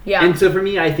 Yeah. And so for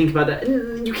me, I think about that.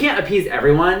 You can't appease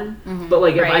everyone, but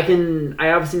like if I Right. can,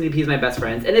 I obviously need to appease my best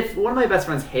friends. And if one of my best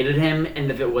friends hated him, and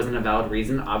if it wasn't a valid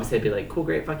reason, obviously I'd be like, cool,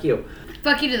 great, fuck you,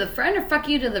 Fuck you to the friend or fuck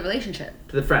you to the relationship?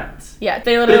 to the friends. Yeah, if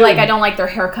they literally like, Boom. I don't like their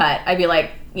haircut, I'd be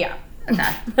like, yeah. Okay.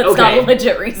 That's Okay. not a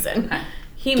legit reason.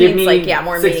 He Give means me like, yeah,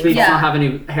 more 6 meaning. weeks Yeah. to not have a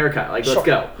new haircut. Like, Sure. let's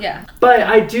go. Yeah. But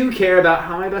I do care about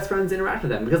how my best friends interact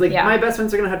with them because like Yeah. my best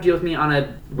friends are gonna have to deal with me on a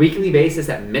weekly basis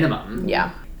at minimum.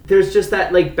 Yeah. There's just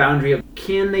that like boundary of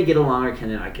can they get along or can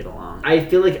they not get along. I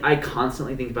feel like I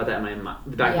constantly think about that in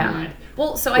the back of Yeah. my mind.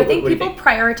 Well, so What- I think what do you people think?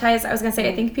 prioritize, I was going to say,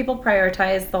 I think people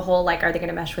prioritize the whole, like, are they going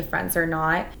to mesh with friends or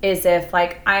not? Is if,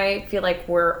 like, I feel like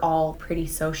we're all pretty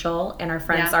social and our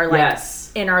friends Yeah. are, like,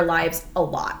 Yes. in our lives a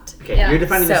lot. Okay, Yeah. you're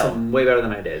defining this So- way better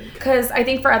than I did. Because I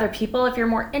think for other people, if you're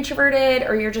more introverted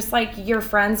or you're just like your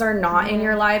friends are not in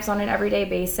your lives on an everyday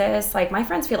basis, like my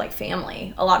friends feel like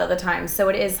family a lot of the time. So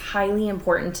it is highly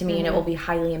important to me and it will be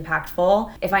highly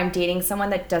impactful if I'm dating someone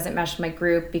that doesn't mesh with my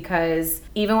group, because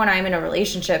even when I'm in a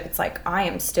relationship, it's like I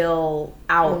am still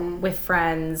out with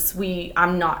friends.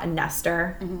 I'm not a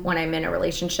nester when I'm in a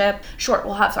relationship. Sure,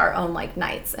 we'll have our own like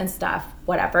nights and stuff,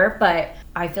 whatever, but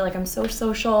I feel like I'm so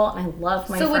social and I love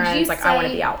my So would friends. you Like say I want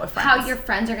to be out with friends. how your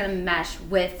friends are gonna mesh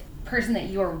with person that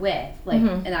you're with, like,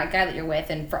 and that guy that you're with,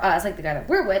 and for us, like the guy that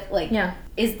we're with, like, Yeah.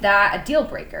 is that a deal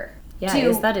breaker? Yeah, to,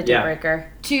 is that a deal Yeah. breaker?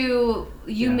 to you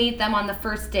Yeah. meet them on the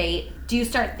first date? Do you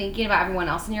start thinking about everyone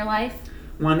else in your life?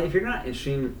 One, if you're not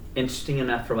interesting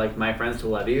enough for like my friends to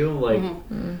love you, like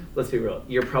let's be real,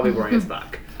 you're probably boring as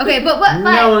fuck. Okay, but what?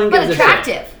 No one But gives a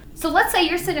attractive. So let's say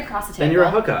you're sitting across the table. Then you're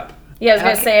a hookup. Yeah, I was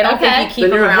gonna say I don't Okay. think you keep Then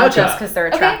them you're a around hookup. just because they're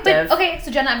attractive. Okay,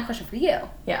 so Jenna, I have a question for you.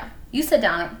 Yeah. You sit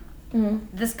down.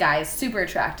 This guy is super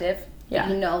attractive. Yeah.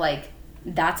 You know, like,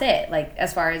 that's it. Like,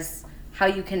 as far as how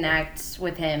you connect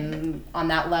with him on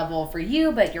that level for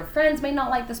you, but your friends may not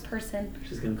like this person.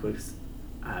 She's gonna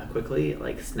quickly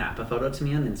like snap a photo to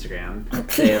me on Instagram,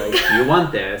 say like, "Do you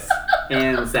want this?"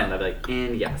 and send. I'll be like,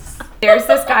 "And yes." There's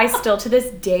this guy still to this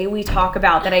day we talk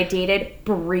about that I dated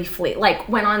briefly. Like,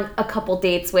 went on a couple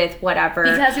dates with, whatever.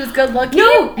 Because he was good looking?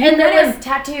 No, and there was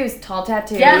tattoos, tall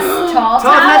tattoos. Yes, tall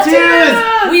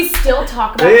tattoos! We still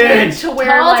talk about him Bitch. to where,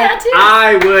 Tall like, tattoos?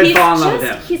 I would fall in love with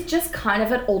him. he's just kind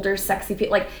of an older, sexy,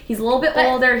 like, he's a little bit But-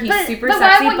 older, he's super but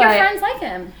sexy, why won't but... your friends like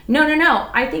him? No.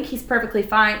 I think he's perfectly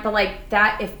fine. But like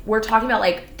that, if we're talking about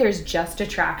like there's just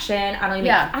attraction, I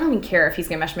don't even care if he's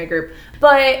gonna mesh my group.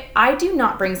 But I do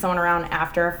not bring someone around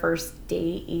after a first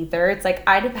date either. It's like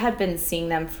I'd have had been seeing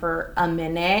them for a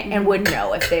minute and would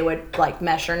know if they would like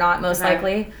mesh or not, most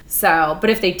likely. So, but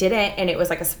if they didn't and it was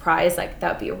like a surprise, like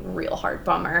that would be a real hard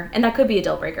bummer. And that could be a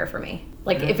deal breaker for me.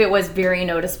 Like if it was very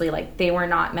noticeably like they were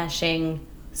not meshing,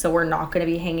 so we're not going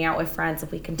to be hanging out with friends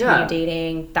if we continue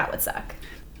dating, that would suck.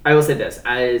 I will say this,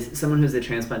 as someone who's a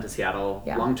transplant to Seattle,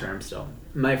 Yeah. long term still,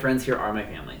 my friends here are my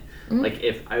family. Like,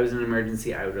 if I was in an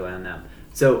emergency, I would rely on them.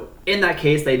 So, in that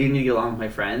case, I do need to get along with my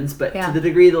friends, but to the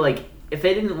degree that, like, if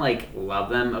they didn't, like, love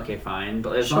them, okay, fine.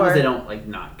 But as long as they don't, like,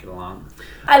 not get along.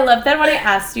 I love that when I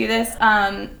asked you this,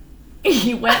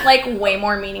 you went, like, way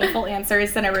more meaningful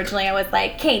answers than originally. I was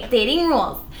like, Kate, dating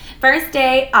rules. First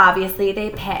date, obviously,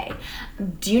 they pay.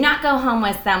 Do not go home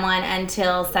with someone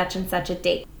until such and such a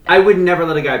date. I would never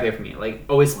let a guy pay for me. Like,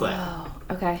 always split. Oh,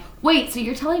 okay. Wait, so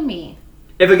you're telling me?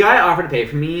 If a guy offered to pay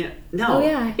for me, no. Oh,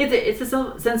 yeah. It's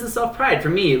a sense of self-pride for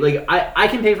me. Like, I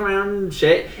can pay for my own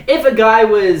shit. If a guy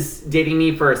was dating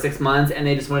me for 6 months and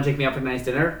they just want to take me out for a nice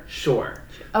dinner, sure.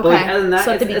 Okay. But, like, other than that,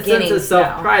 So at it's the a sense beginning, of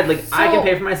self-pride. Like, I So- can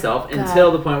pay for myself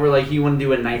until the point where, like, you want to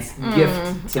do a nice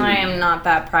gift to me. I am not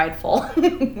that prideful. I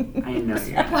know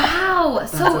you're not. Wow.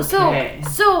 That's okay.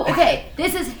 So okay.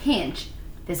 This is Hinge.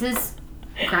 This is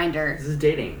Grindr. This is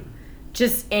dating.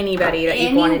 Just anybody that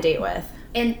you go on a date with.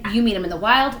 And you meet him in the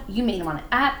wild. You meet him on an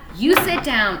app. You sit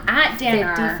down at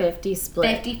dinner. 50-50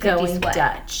 split. 50-50 going split.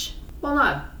 Dutch.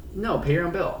 Well, no, pay your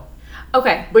own bill.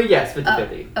 Okay. But yes,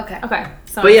 50-50. Okay.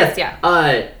 So But yes, yeah.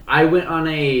 I went on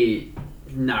a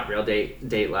not real date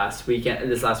this last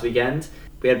weekend.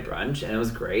 We had brunch and it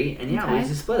was great. And yeah, we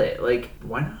just split it. Like,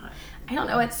 why not? I don't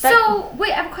know. It's So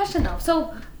wait, I have a question though.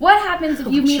 So what happens if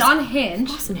you meet on Hinge?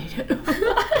 fascinated.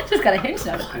 Just got a Hinge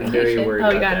I'm notification. very worried Oh,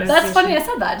 you about got this. That's funny. I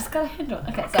said that. I just got a Hinge one.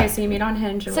 Okay. Okay, so you meet on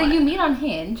Hinge. And So what? you meet on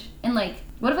Hinge and like,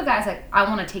 what if a guy's like, I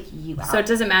want to take you out? So it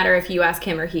doesn't matter if you ask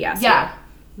him or he asks yeah.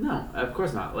 No, of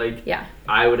course not. Like, Yeah.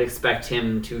 I would expect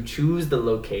him to choose the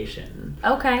location, you.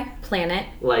 Okay. Plan it.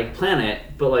 like plan it,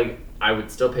 but like I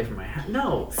would still pay for my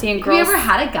no. Seeing Have you girls. ever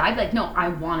had a guy be like, no, I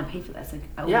want to pay for this. Like,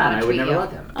 I Yeah, and want I to would treat never you. let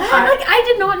them. I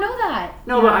did not know that.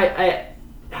 No, but I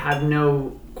have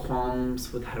no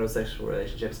qualms with heterosexual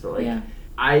relationships, but like Yeah.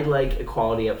 I like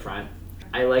equality up front.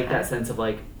 I like that sense of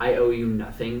like I owe you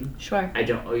nothing. Sure. I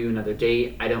don't owe you another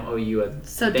date. I don't owe you a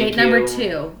So thank date number you.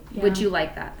 2, would you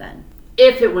like that then?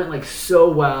 If it went like so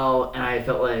well and I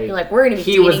felt like You're like, we're gonna be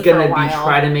he was dating for gonna a be while.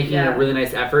 trying to making Yeah. a really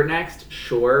nice effort next,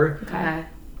 sure. Okay.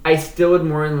 I still would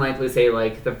more than likely say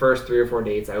like the first 3 or 4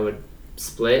 dates I would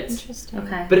split. Interesting.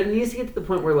 Okay. But it needs to get to the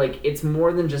point where like it's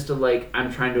more than just a like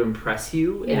I'm trying to impress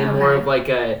you, and Yeah. more of like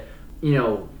a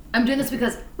I'm doing this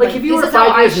because like if you this were is how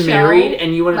 5 I years show, married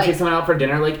and you want to like- take someone out for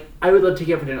dinner, like I would love to take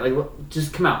you out for dinner. Like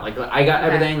just come out. Like I got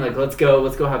Okay. everything. Like let's go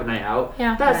have a night out.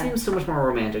 Yeah. That Okay. seems so much more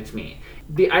romantic to me.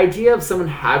 The idea of someone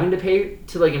having to pay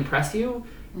to like impress you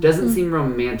doesn't seem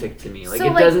romantic to me. Like So,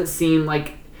 it like- doesn't seem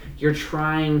like you're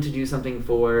trying to do something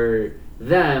for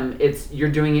them. It's you're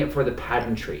doing it for the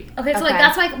pageantry. Okay, so Okay. like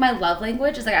that's like my love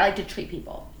language is like I like to treat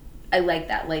people. I like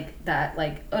that,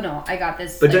 like oh no, I got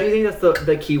this. But like, don't you think that's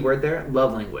the key word there?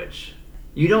 Love language.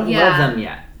 You don't Yeah. love them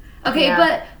yet. Okay,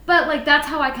 Yeah. but like that's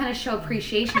how I kind of show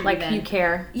appreciation. Like even. you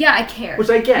care. Yeah, I care. Which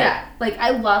I get. Yeah, like I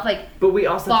love like But we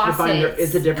also have to bosses, define there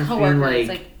is a difference between coworkers,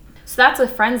 like So that's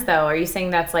with friends, though. Are you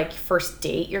saying that's like first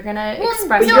date? You're gonna express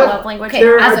but your you love language. Okay,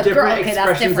 There as are a girl, different okay, that's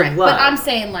expressions of different. love. But I'm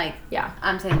saying like Yeah.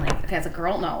 okay, as a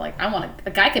girl, no, like I want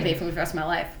a guy could pay for me for the rest of my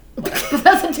life.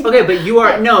 That's a- okay, but you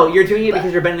are no, you're doing it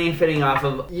because you're benefiting off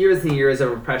of years and years of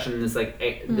repression. This like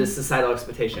this societal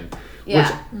expectation.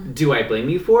 Yeah. Which do I blame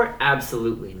you for?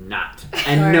 Absolutely not,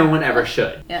 and no one ever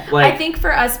should. Yeah. Like I think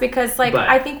for us, because like But-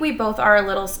 I think we both are a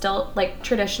little still like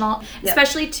traditional,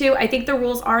 especially too. I think the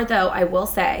rules are though. I will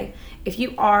say, if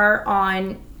you are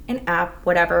on an app,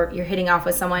 whatever, you're hitting off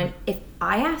with someone. If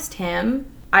I asked him,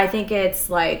 I think it's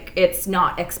like it's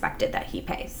not expected that he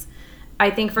pays. I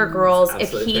think for girls, if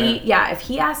absolutely he if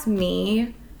he asked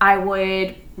me, I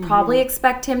would probably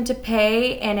expect him to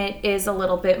pay, and it is a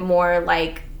little bit more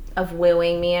like of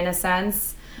wooing me in a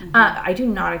sense. I do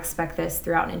not expect this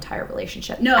throughout an entire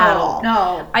relationship No, at all.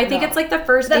 no, I think no. it's like the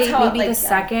first That's date, how, maybe like, the yeah.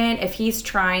 second. If he's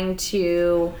trying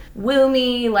to woo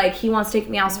me, like he wants to take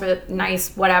me out for the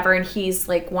nice whatever, and he's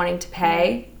like wanting to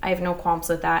pay, I have no qualms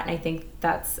with that, and I think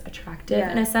that's attractive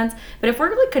Yeah. in a sense. But if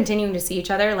we're like continuing to see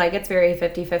each other, like it's very 50-50.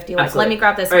 Like, Absolutely. let me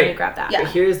grab this, All let right. me grab that. Yeah.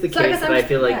 But here's the So I case guess that I'm I just-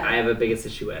 feel like yeah. I have a biggest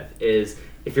issue with is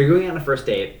if you're going on a first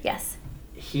date, Yes.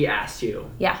 he asked you,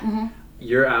 Yeah.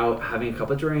 you're out having a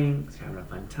couple drinks, you're having a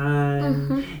fun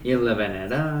time, you're living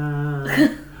it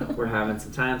up, we're having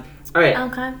some time. All right,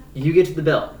 Okay. you get to the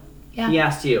bill. Yeah. He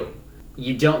asked you.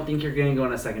 You don't think you're going to go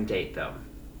on a second date, though.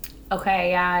 Okay,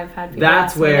 yeah, I've had people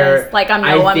That's ask me where this. Like, I'm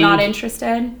I not think-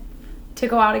 interested to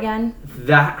go out again.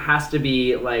 That has to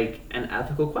be, like, an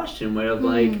ethical question where,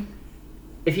 like,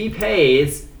 if he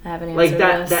pays, I haven't like,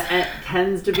 answered that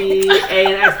tends to be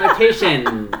an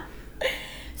expectation.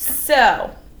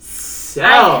 So, So,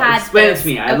 I've had explain this. it to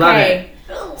me. I love it.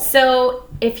 So,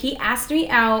 if he asked me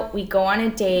out, we go on a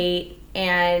date,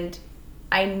 and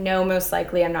I know most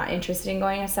likely I'm not interested in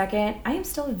going a second, I am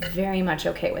still very much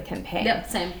okay with him paying. Yep,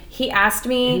 same. He asked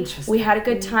me, Interesting. we had a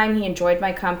good time, he enjoyed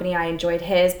my company, I enjoyed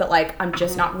his, but like I'm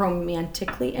just not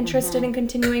romantically interested in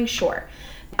continuing, sure.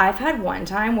 I've had one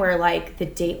time where like the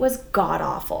date was god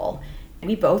awful.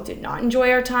 We both did not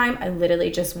enjoy our time. I literally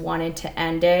just wanted to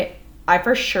end it. I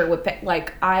for sure would pick,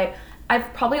 like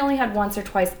I've probably only had once or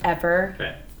twice ever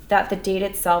Right. that the date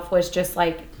itself was just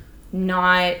like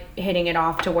not hitting it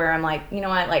off to where I'm like, you know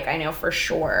what, like I know for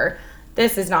sure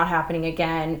this is not happening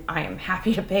again. I am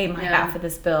happy to pay my Yeah. half of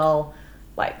this bill.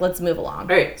 Like, let's move along.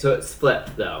 All right, so it's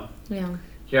flipped, though. Yeah.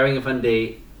 You're having a fun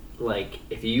date. Like,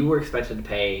 if you were expected to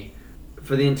pay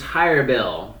for the entire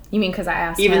bill, You mean because I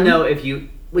asked even him? though if you,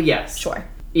 well, yes. Sure.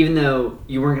 Even though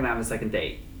you weren't going to have a second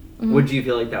date, Mm-hmm. would you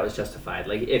feel like that was justified?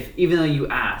 Like, if, even though you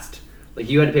asked, like,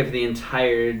 you had to pay for the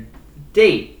entire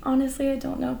date. Honestly, I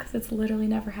don't know because it's literally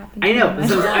never happened. I to me know, in my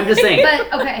that's what life. I'm just saying.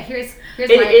 But okay, here's It-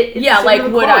 my it's Yeah, sort like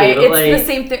of would I? equality, but, It's like, the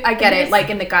same thing. I get it. Here's- Like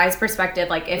in the guy's perspective,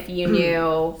 like if you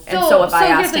knew, and so if I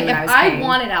here's asked the him thing, and I if was I paying,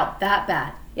 want it out that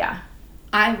bad, yeah.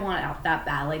 I want it out that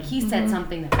bad. Like he said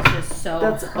something that was just so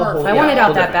That's a whole- hurtful. If I Yeah, wanted out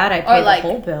whole that bad, I'd different. pay Or, like- the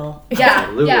whole bill. Yeah,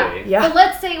 Absolutely. yeah, Yeah. But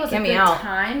let's say it was Get a me good out.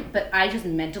 time, but I just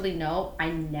mentally know I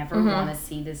never want to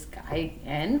see this guy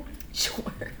again. Sure.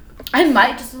 I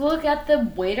might just look at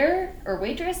the waiter or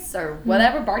waitress or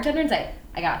whatever bartender and say,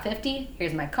 "I got 50.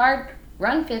 Here's my card.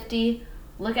 Run 50.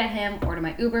 Look at him. Order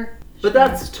my Uber." But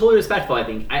that's totally respectful, I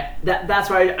think. That's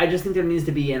why I just think there needs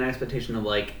to be an expectation of,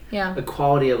 like, Yeah.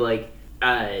 equality of, like,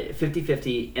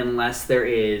 50-50 unless there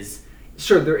is...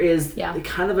 Sure, there is Yeah.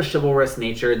 kind of a chivalrous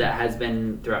nature that has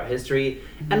been throughout history,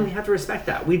 and we have to respect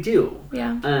that. We do.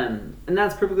 Yeah. And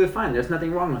that's perfectly fine. There's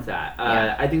nothing wrong with that.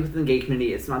 Yeah. I think within the gay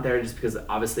community, it's not there just because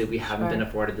obviously we haven't Sure. been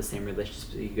afforded the same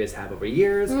relationships that you guys have over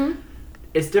years. Mhm.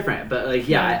 It's different, but like,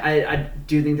 yeah, Yeah. I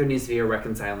do think there needs to be a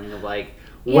reconciling of like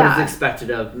what is Yeah. expected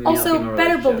of male Also, female better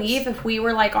relationships. believe if we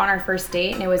were like on our first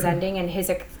date and it was ending and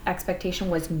his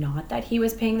expectation was not that he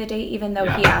was paying the date, even though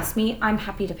he Yeah. asked me, I'm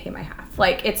happy to pay my half.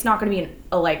 Like, it's not going to be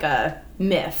a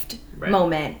miffed Right.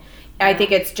 moment. I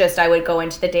think it's just I would go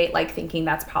into the date like thinking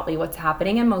that's probably what's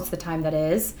happening, and most of the time that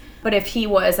is. But if he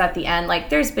was at the end, like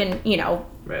there's been,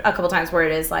 Right. a couple times where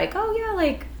it is like, oh yeah,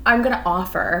 like I'm going to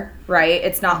offer, right?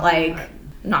 It's not like, Right.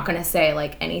 I'm not going to say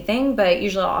like anything, but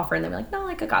usually I'll offer and they'll be like, no,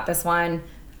 like I got this one.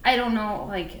 I don't know,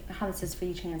 like, how this is for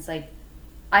you, Chance. Like,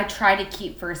 I try to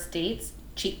keep first dates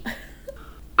cheap.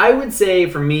 I would say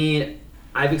for me,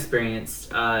 I've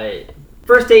experienced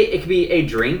first date. It could be a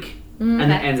drink, and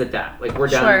then Okay. ends at that. Like we're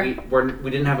done. Sure. We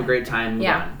didn't have a great time. Move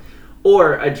Yeah. on.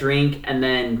 Or a drink and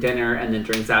then dinner and then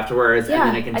drinks afterwards, Yeah, and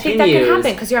then it I continues. think that can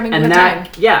happen 'cause you're having a and good that,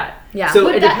 time. Yeah. Yeah. So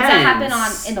Would it that, depends. does that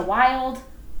happen in the wild?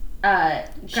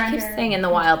 She keeps saying in the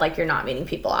wild like you're not meeting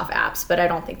people off apps, but I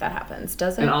don't think that happens,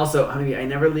 does it? And also, honey, I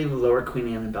never leave Lower Queen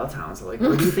Anne and Belltown. So like,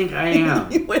 where do you think I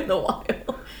am? You in the wild.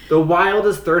 The wild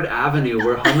is 3rd Avenue,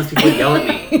 where homeless people yell at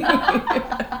me.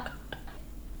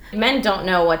 Men don't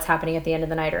know what's happening at the end of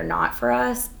the night or not for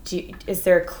us. Is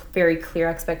there very clear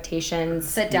expectations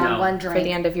Sit down, No. one for drink.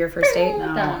 the end of your first date?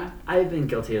 No. Done. I've been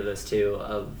guilty of this too.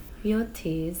 Of You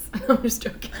tease. I'm just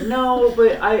joking. no,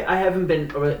 but I haven't been.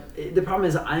 The problem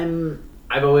is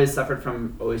I've always suffered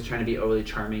from always trying to be overly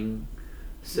charming.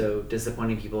 So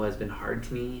disappointing people has been hard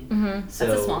to me. Mm-hmm. So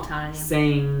That's a small town in you.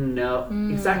 saying no,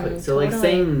 exactly. So like totally.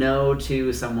 saying no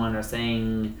to someone or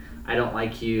saying I don't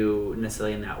like you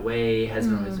necessarily in that way has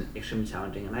been always extremely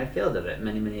challenging, and I failed at it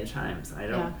many a times. I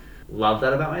don't Yeah. love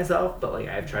that about myself, but like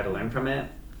I've tried to learn from it.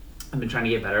 I've been trying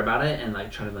to get better about it and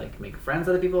like trying to like make friends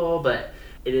with other people, but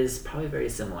it is probably very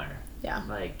similar. Yeah.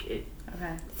 Like it.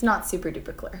 Okay. It's not super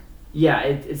duper clear. yeah,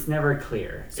 it's never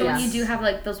clear. So when you Yes. do have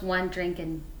like those one drink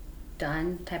and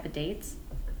done type of dates,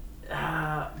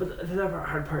 But the other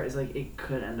hard part is like it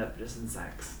could end up just in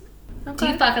sex. do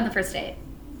you fuck on the first date?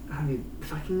 I mean,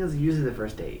 fucking is usually the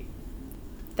first date.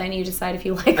 Then you decide if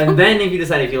you like them. And then if you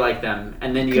decide if you like them,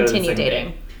 and then you Continue go to the second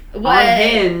dating. date. On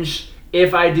Hinge,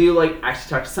 if I do like actually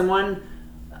talk to someone,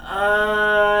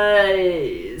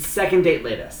 second date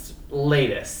latest.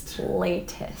 Latest.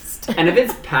 And if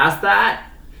it's past that,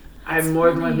 I'm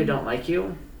more than likely don't like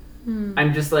you.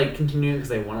 I'm just like continuing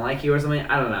because I want to like you or something.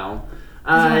 I don't know.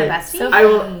 You want a bestie? So I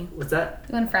will. funny. What's that?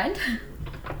 You want a friend?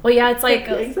 Well, yeah, it's like,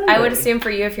 Exactly. I would assume for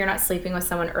you, if you're not sleeping with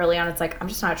someone early on, it's like, I'm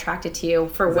just not attracted to you.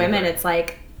 For Exactly. women, it's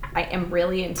like, I am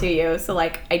really into you, so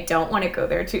like, I don't want to go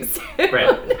there too soon. Right.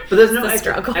 But there's no It's a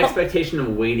struggle. expectation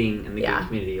of waiting in the gay Yeah.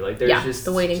 community. Like there's Yeah, just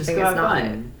the waiting just thing go is have not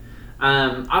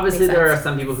fun. Obviously Makes there are sense.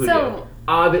 some people who So- do.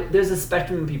 But there's a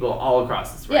spectrum of people all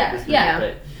across this, right? Yeah, This yeah.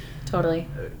 community, Totally.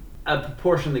 But a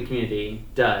proportion of the community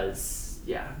does,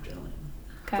 yeah, generally.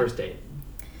 Okay. First date.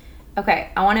 Okay,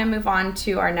 I want to move on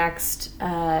to our next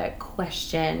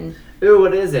question. Ooh,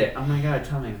 what is it? Oh my god,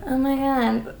 tell me. Oh my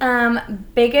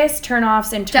god. Biggest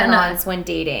turnoffs and Jenna. turn-ons when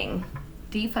dating.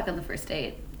 Do you fuck on the first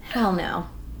date? Hell no.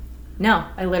 No,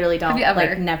 I literally don't. Have you ever?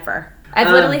 Like, never. I've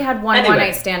literally had one anyway.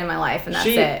 one-night stand in my life, and that's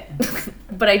She- it.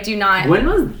 But I do not. When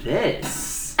was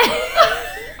this?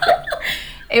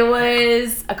 It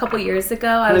was a couple years ago.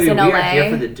 I was Olivia, in we are here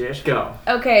for LA. the dish. Go.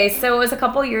 Okay, so it was a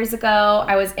couple years ago.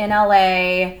 I was in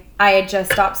LA. I had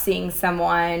just stopped seeing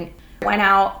someone. Went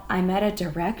out. I met a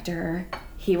director.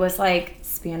 He was like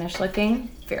Spanish looking,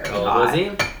 very How old hot. was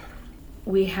he?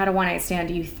 We had a one-night stand.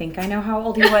 Do you think I know how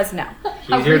old he was? No. He's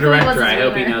your frequently was director. his I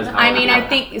hope he wiener? knows how I old mean, you I are.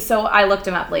 think so. I looked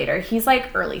him up later. He's like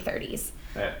early 30s.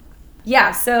 Right.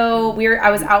 Yeah, so I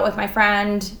was out with my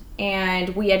friend and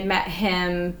we had met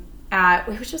him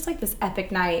it was just like this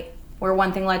epic night where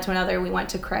one thing led to another. We went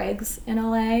to Craig's in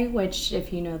LA, which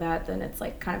if you know that, then it's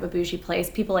like kind of a bougie place.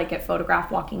 People like get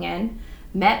photographed walking in.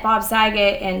 Met Bob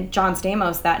Saget and John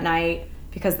Stamos that night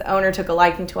because the owner took a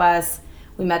liking to us.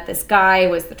 We met this guy,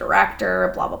 was the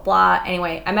director, blah, blah, blah.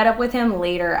 Anyway, I met up with him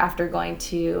later after going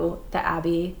to the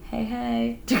Abbey,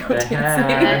 hey, to go Hey.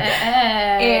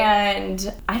 dancing.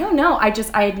 And I don't know, I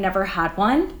had never had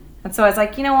one. And so I was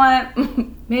like, you know what?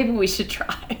 Maybe we should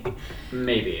try.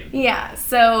 Maybe. Yeah,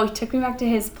 so he took me back to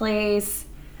his place.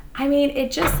 I mean,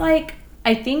 it just like,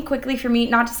 I think quickly for me,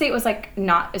 not to say it was like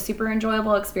not a super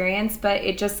enjoyable experience, but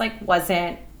it just like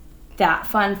wasn't that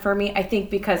fun for me. I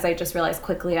think because I just realized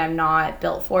quickly I'm not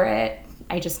built for it.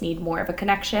 I just need more of a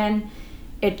connection.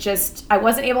 I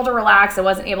wasn't able to relax. I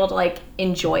wasn't able to like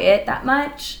enjoy it that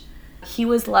much. He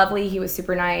was lovely. He was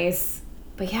super nice.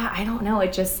 But yeah, I don't know.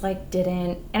 It just like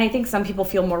didn't. And I think some people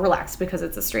feel more relaxed because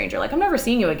it's a stranger. Like, I'm never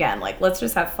seeing you again. Like, let's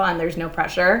just have fun. There's no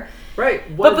pressure. Right.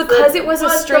 But because it was a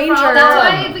what's the stranger- problem?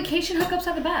 That's why vacation hookups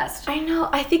are the best. I know.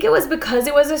 I think it was because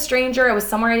it was a stranger. It was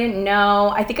somewhere I didn't know.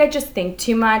 I think I just think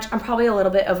too much. I'm probably a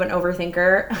little bit of an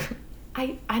overthinker.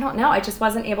 I don't know. I just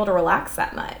wasn't able to relax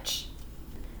that much.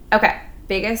 Okay.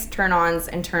 Biggest turn-ons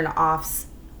and turn-offs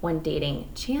when dating.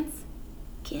 Chance,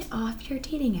 get off your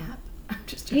dating app. I'm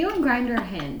just joking. You and Grindr or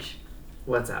Hinge?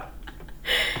 What's up?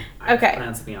 I Okay.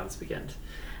 planned something out this weekend.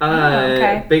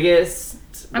 Okay. Biggest.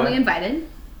 Are what? we invited?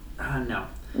 No.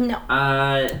 No.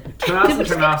 Turn-offs and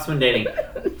turn-offs when dating.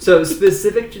 So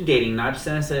specific to dating, not just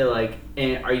necessarily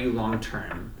like, are you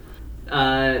long-term?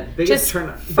 Biggest Just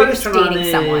turn. first Biggest turn-on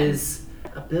dating someone. is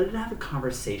ability to have a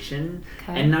conversation,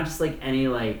 Okay. and not just like any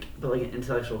like, but like an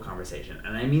intellectual conversation.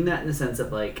 And I mean that in the sense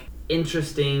of like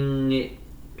interesting,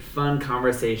 fun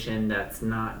conversation that's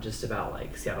not just about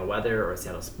like Seattle weather or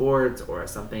Seattle sports or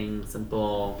something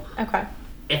simple. Okay.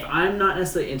 If I'm not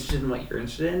necessarily interested in what you're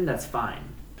interested in, that's fine.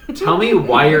 Tell me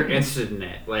why you're interested in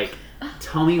it. Like,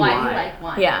 tell me why. Why do you like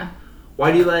wine? Yeah.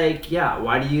 Why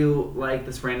do you like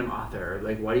this random author? Or,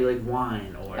 like, why do you like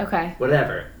wine? Or Okay.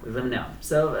 whatever. Let me know.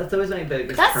 So that's always my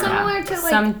biggest That's turn on. similar to like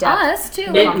Some depth. us too.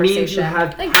 It means conversation. you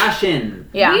have Like- passion.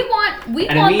 Yeah. We want And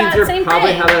it want means that you same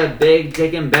probably thing. have a big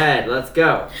dick in bed. Let's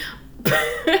go.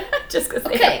 Just because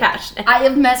they Okay, are passionate. I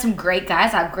have met some great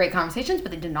guys. I have great conversations,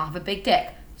 but they did not have a big dick.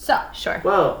 So Sure.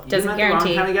 Well, you Doesn't met guarantee.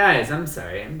 the wrong kind of guys. I'm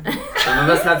sorry. Some of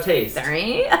us have taste.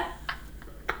 Sorry.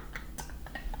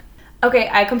 Okay,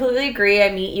 I completely agree.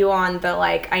 I meet you on the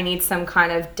like, I need some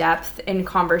kind of depth in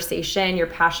conversation. You're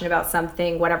passionate about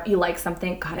something, whatever you like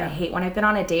something. God, I hate when I've been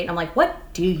on a date and I'm like, what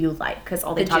do you like? Because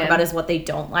all they The talk gym. about is what they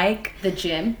don't like. the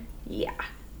gym. Yeah.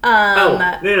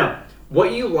 Oh, no.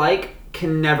 What you like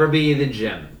can never be the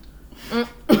gym.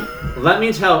 Let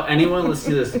me tell anyone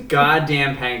listening to this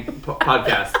goddamn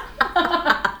podcast.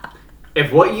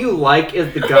 if what you like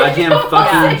is the goddamn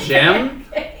fucking gym,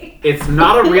 it's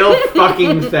not a real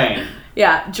fucking thing.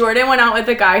 Yeah, Jordan went out with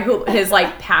a guy who his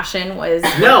like passion was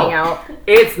working out.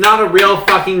 It's not a real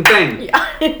fucking thing. Yeah.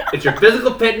 It's your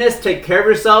physical fitness. Take care of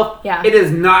yourself. Yeah. It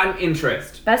is not an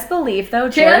interest. Best believe though,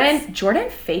 Chance- Jordan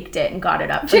faked it and got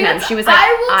it up for him. Chance, She was like,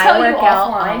 I will tell you work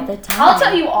out offline. all the time. I'll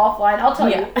tell you offline. I'll tell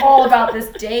you all about this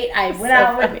date. I went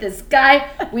out funny. with this guy.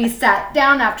 We sat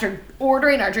down after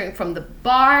ordering our drink from the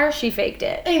bar. She faked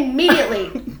it.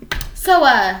 Immediately. So,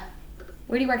 where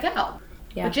do you work out?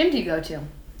 Yeah. What gym do you go to?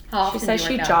 How often She says do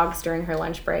she you work out? jogs during her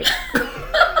lunch break.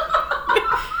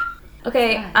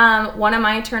 Okay, one of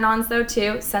my turn-ons though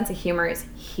too, sense of humor is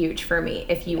huge for me.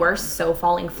 If you are so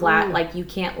falling flat, like you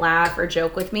can't laugh or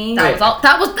joke with me. That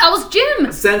was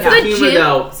Jim. Sense The of humor, gym-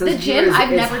 though. the Sense of gym, humor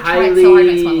I've is never tried so hard to make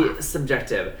someone highly laugh.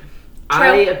 subjective. True.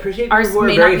 I appreciate Ours people who are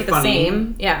may very not be the funny,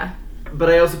 same. Yeah. but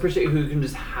I also appreciate who can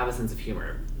just have a sense of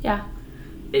humor. Yeah.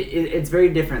 It's very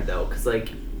different though, because like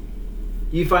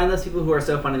you find those people who are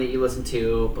so funny that you listen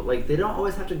to, but like they don't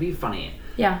always have to be funny.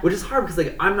 Yeah. Which is hard because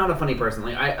like I'm not a funny person.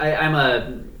 Like I'm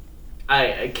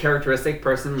a characteristic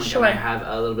person. Like Sure. I have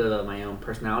a little bit of my own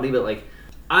personality, but like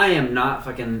I am not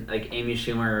fucking like Amy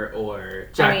Schumer or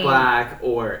Jack Black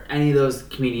or any of those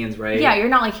comedians, right? Yeah, you're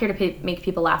not like here to make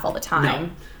people laugh all the time. No.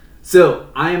 So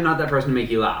I am not that person to make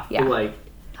you laugh. Yeah. But like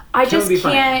I Can just be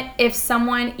funny. can't if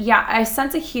someone I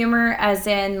sense of humor as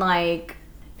in like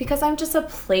because I'm just a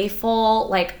playful,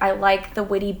 like I like the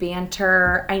witty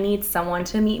banter. I need someone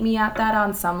to meet me at that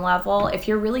on some level. If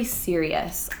you're really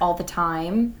serious all the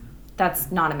time,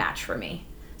 that's not a match for me.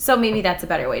 So maybe that's a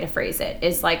better way to phrase it,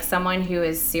 is like someone who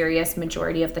is serious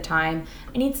majority of the time.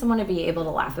 I need someone to be able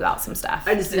to laugh about some stuff.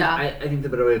 I just think, Yeah. I think the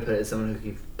better way to put it is someone who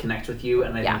can connect with you,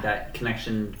 and I Yeah. think that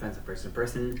connection depends on person to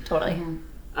person. Totally.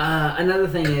 Another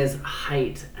thing is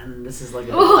height, and this is like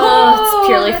a Oh, it's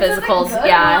purely that's a physical. good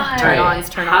Yeah, one. turn-ons,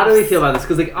 turn-offs. How do we feel about this?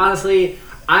 Because like honestly,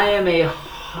 I am a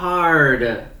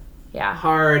hard.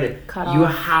 Cut You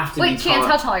off. have to Wait, be Chance, tall.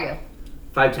 how tall are you?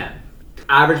 5'10".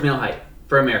 Average male height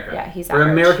for America. Yeah, he's for average.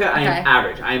 America. I am Okay.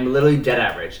 average. I am literally dead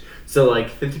average. So like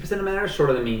 50% of men are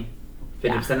shorter than me.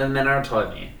 50% of men are taller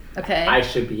than me. Okay. I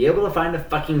should be able to find a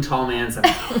fucking tall man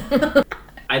somehow.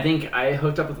 I think I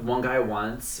hooked up with one guy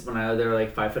once when they were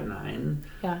like 5'9",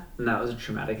 Yeah. and that was a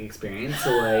traumatic experience. So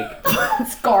like,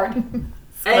 Scarred.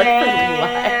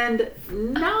 and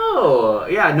no,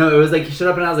 it was like he showed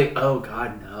up and I was like, oh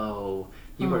god, no,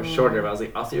 you are shorter. But I was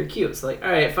like, also you're cute. So like, all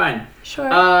right, fine. Sure.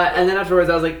 And then afterwards,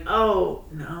 I was like, oh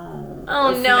no, Oh,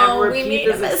 let's no, never we repeat made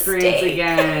a this experience mistake.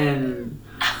 again.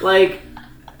 Like.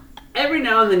 Every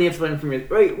now and then you have to learn from your.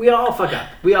 Right, we all fuck up.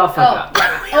 We all fuck up.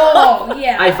 Oh,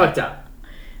 yeah. I fucked up.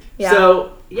 Yeah.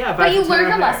 So yeah, But you 5'10" learned your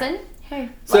right lesson. Hey.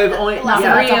 So I've only Lesson,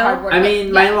 yeah. that's a hard word. I but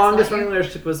mean, my yeah, it's longest not running you.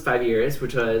 relationship was 5 years,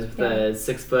 which was with a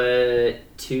 6'2",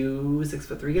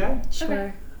 6'3" guy.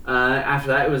 Sure. After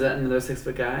that, it was another 6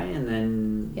 foot guy, and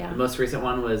then Yeah. the most recent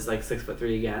one was like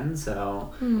 6'3" again.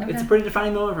 So Hmm. it's a pretty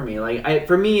defining moment for me. Like,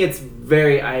 for me, it's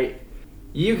very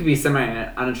You could be semi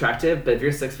unattractive, but if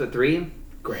you're 6'3",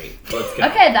 great. Let's go.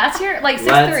 Okay, that's your, like, 6'3".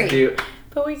 Let's do.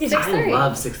 But we can 6'3". I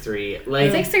love 6'3".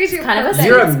 Like 6'3" is your kind of a perfect.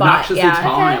 you're sweet spot, obnoxiously yeah.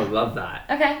 tall, and I Okay. love that.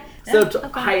 Okay. So Yeah,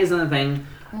 okay. height is another thing.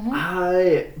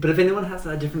 But if anyone has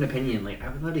a different opinion, like I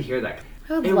would love to hear that.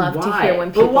 I would And love to why? hear when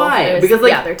But people why? Because,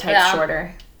 like, their type's Yeah.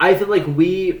 shorter. I feel like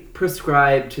we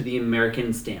prescribe to the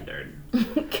American standard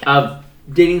of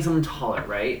dating someone taller,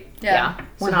 right? Yeah.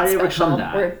 We're So not how do you special. overcome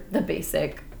that? We're the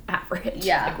basic average.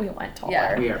 Yeah. Like we went taller.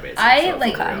 Yeah. We are basic. I, so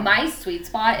like, for real. my sweet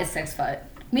spot is 6 foot.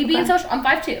 Me being so short, I'm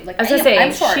 5'2". Like, I was gonna say,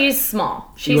 I'm short. she's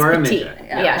small. She's are a petite. midget.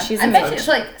 Yeah, she's a I'm midget. 5'2".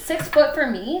 So, like, 6 foot for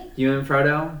me. You and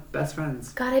Frodo, best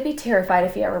friends. God, I'd be terrified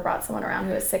if you ever brought someone around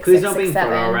who was 6'6", Please don't bring 6'7".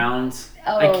 Frodo around.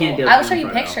 Oh, I can't deal with I'll show being you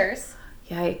Frodo. pictures.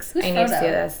 Yikes. Who's I need to Frodo? see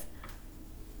this.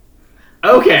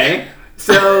 Okay,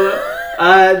 so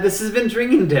this has been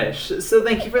Drinking Dish. So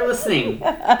thank you for listening.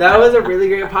 That was a really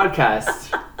great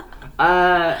podcast.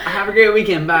 Have a great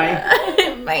weekend. Bye.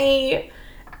 Bye.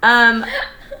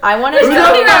 I want to Who the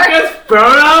know. fuck is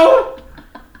Frodo?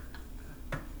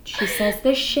 She says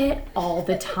this shit all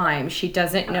the time. She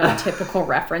doesn't know typical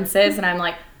references, and I'm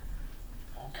like,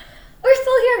 We're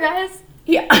still here, guys.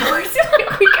 yeah,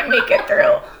 we can make it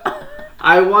through.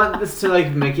 I want this to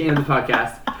like make it into the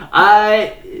podcast.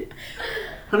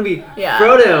 Honeybee, Yeah.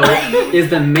 Frodo is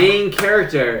the main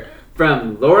character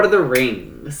from Lord of the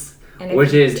Rings, And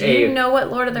which is do you a know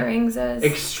what Lord of the Rings is?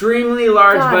 extremely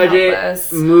large God help budget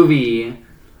us. movie.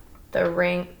 The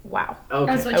Ring. Wow.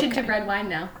 Okay. I'm switching Okay. to red wine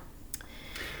now.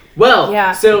 Well,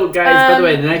 Yeah. so guys, by the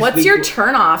way, the next what's week your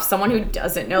turn off? Someone who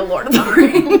doesn't know Lord of the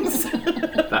Rings.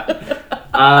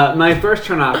 My first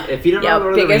turn off, if you don't know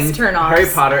Lord of the biggest Rings, turn-offs. Harry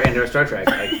Potter and or Star Trek,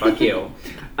 like, fuck you.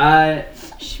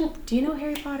 Do you know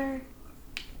Harry Potter?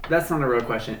 That's not a real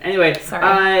question. Anyway, Sorry.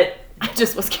 I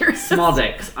just was curious. small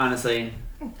dicks, honestly.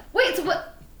 Wait, so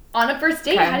what? On a first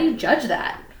date, Okay. how do you judge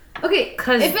that? Okay,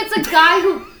 'Cause- if it's a guy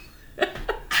who...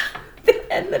 They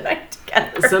end the night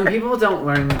together. Some people don't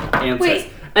learn answers.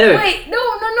 Wait, Anyway, wait,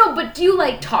 no, but do you,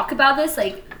 like, talk about this?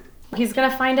 Like, He's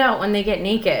gonna find out when they get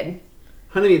naked.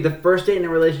 honey, the first date in a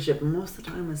relationship most of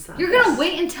the time is sex. you're gonna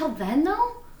wait until then,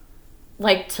 though?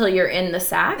 Like, till you're in the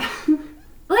sack?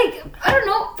 Like, I don't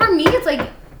know. For me, it's like...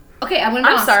 Okay, I'm gonna be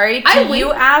I'm honest. sorry. I Do wait.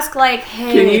 you ask, like, Can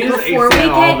hey, you just before we explain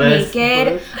all get this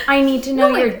naked, first? I need to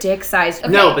know No, your like- dick size.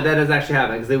 No, but that does actually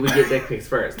happen because they would get dick pics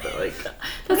first. But like,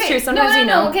 That's true. Sometimes you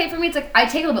know. Okay, for me, it's like, I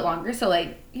take a little bit longer. So,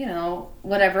 like, you know,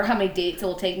 whatever, how many dates it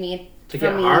will take me. to for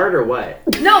get me. hard or what?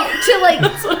 No, to, like...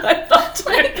 That's what I thought.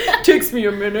 Takes me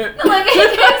a minute. Like,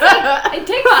 it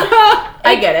takes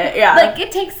I get it, yeah. like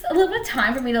it takes a little bit of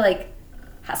time for me to like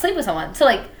sleep with someone. So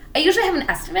like I usually have an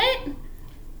estimate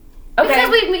because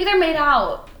we've either made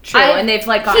out. True, and they've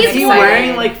like gotten He's Is he excited.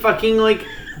 wearing like fucking like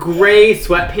gray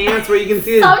sweatpants where you can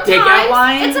see his Sometimes dick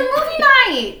outline? it's a movie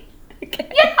night.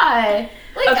 Yeah,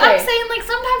 like Okay. I'm saying, like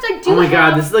sometimes I do. Oh my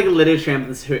god, have- this is like a Lydia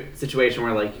Tramp situation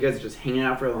where like you guys are just hanging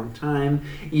out for a long time.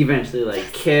 You eventually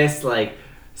like kiss, like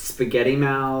spaghetti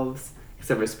mouths.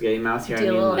 Except for spaghetti mouths here. Do I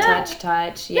a mean, little like,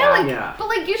 touch. Yeah, like, Yeah. but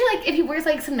like usually, like if he wears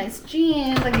like some nice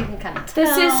jeans, like you can kind of tell.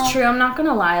 This is true. I'm not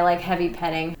gonna lie. Like heavy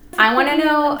petting. I want to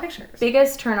know Pictures.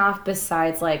 biggest turnoff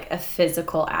besides like a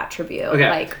physical attribute. Okay.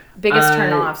 Like biggest Uh,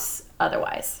 turnoffs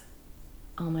otherwise.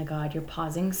 Oh my god, you're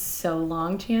pausing so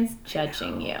long, Chance,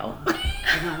 judging you.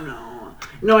 I don't know.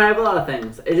 No, I have a lot of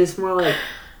things. It is more like,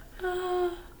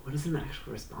 what is an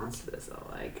actual response to this though?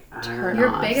 Like, I don't Turn know. Your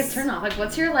off. biggest turnoff. Like,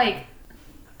 what's your like?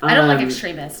 I don't like Um,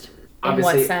 extremist. In what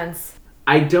obviously, sense?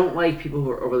 I don't like people who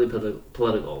are overly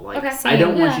political. Like, Okay. I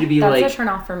don't want you to be That's like, a turn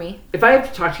off for me. if I have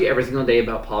to talk to you every single day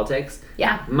about politics,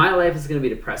 Yeah, my life is going to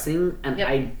be depressing, and Yep.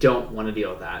 I don't want to deal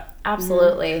with that.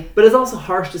 absolutely. But it's also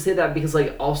harsh to say that because,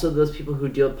 like, also those people who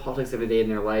deal with politics every day in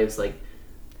their lives, like,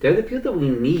 they're the people that we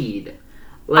need.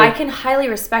 Like, I can highly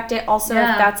respect it. Also,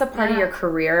 Yeah, if that's a part of yeah. your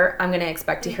career, I'm going to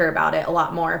expect to hear about it a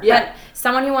lot more. Yeah. But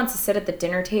someone who wants to sit at the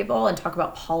dinner table and talk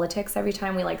about politics every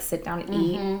time we like sit down and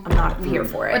eat, I'm not here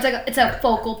for Or it. it's a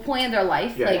focal point of their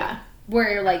life, Yeah. like Yeah.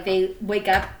 where like they wake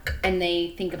up and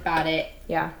they think about it.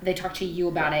 Yeah. They talk to you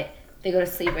about it. They go to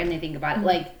sleep and they think about it.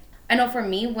 Like I know for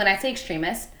me, when I say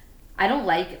extremist, I don't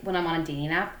like when I'm on a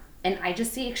dating app and I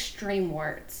just see extreme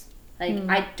words. Like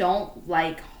I don't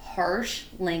like harsh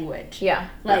language. Yeah.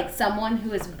 Like someone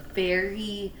who is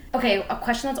very okay. A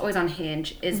question that's always on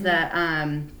Hinge is the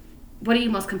what are you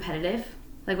most competitive?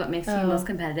 Like what makes you most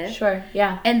competitive? Sure.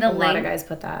 Yeah. And the a lot of lang- guys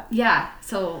put that. Yeah.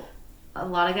 So a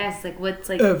lot of guys like what's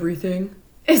like Everything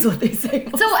is what they say.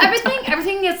 so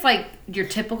everything is like your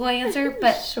typical answer,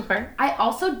 but Sure. I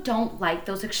also don't like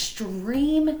those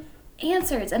extreme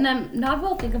answers. And I'm not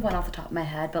able to think of one off the top of my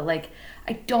head, but like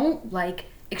I don't like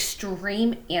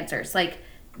extreme answers. Like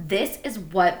this is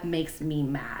what makes me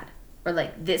mad, or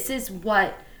like this is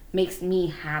what makes me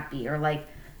happy, or like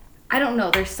I don't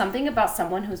know. There's something about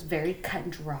someone who's very cut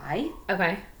and dry.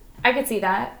 Okay. I could see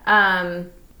that.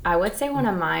 I would say one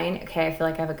of mine, okay, I feel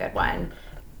like I have a good one.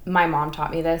 My mom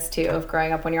taught me this too, of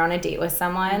growing up when you're on a date with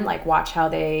someone, like watch how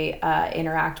they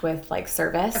interact with like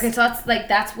service. Okay, so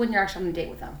that's when you're actually on a date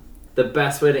with them. the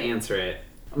best way to answer it.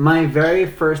 My very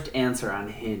first answer on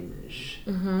Hinge.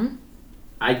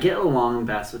 I get along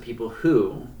best with people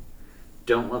who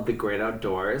don't love the great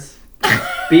outdoors,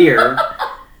 beer,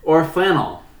 or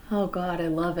flannel. Oh God, I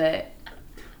love it.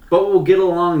 But we'll get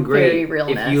along great Very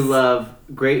realness. if you love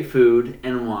great food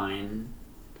and wine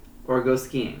or go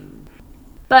skiing.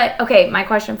 But okay, my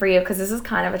question for you, because this is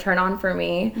kind of a turn on for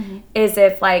me, is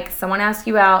if like someone asks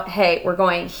you out, hey, we're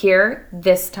going here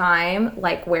this time,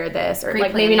 like wear this, or Great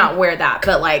like maybe planning. not wear that,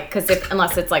 but like because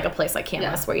unless it's like a place like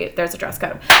Canvas where there's a dress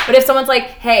code. But if someone's like,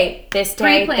 hey, this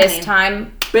day, Pre-planning. this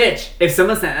time, Bitch, if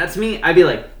someone sent that to me, I'd be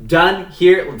like, done,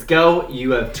 here, let's go.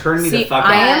 You have turned me see, the fuck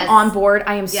I on. Yes. am on board.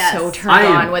 I am Yes. so turned I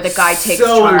am on when a guy takes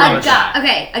so in love charge. with that.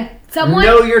 Okay, someone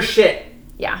Know your shit.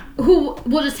 Yeah. who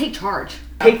will just take charge.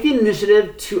 Take the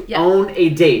initiative to Yeah. own a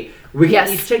date. We can Yes.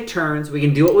 each take turns. We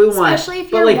can do what we want. Especially if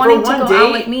but you're like wanting for to one go out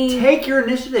date, with me. take your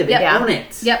initiative Yep. and own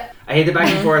it. Yep. I hate the back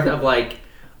and forth of like,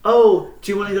 oh,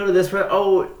 do you want to go to this?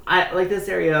 Oh, I like this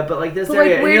area, but like this But area.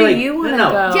 like, And where you're do like, you want to no,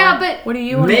 go? Yeah, but what do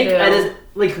you want to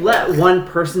Make do? let one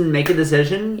person make a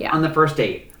decision Yeah. on the first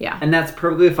date. Yeah. And that's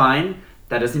perfectly fine.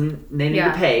 That doesn't mean they need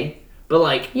Yeah. to pay. But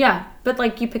like, Yeah, but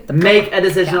like you pick the make a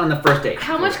decision on the first date.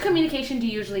 How much communication do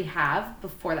you usually have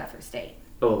before that first date?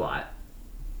 Oh, a lot.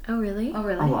 Oh, really? Oh,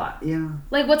 really? A lot, yeah.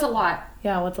 Like, what's a lot?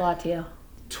 Yeah, what's a lot to you?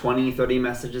 20, 30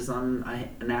 messages on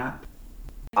an app.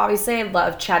 Obviously, I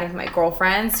love chatting with my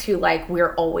girlfriends who, like,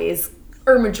 we're always,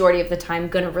 or majority of the time,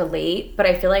 gonna relate. But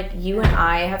I feel like you and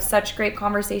I have such great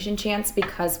conversation chance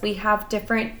because we have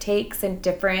different takes and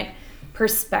different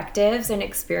perspectives and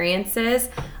experiences.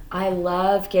 I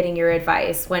love getting your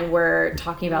advice when we're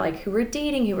talking about, like, who we're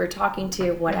dating, who we're talking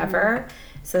to, whatever.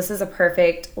 So this is a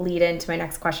perfect lead into my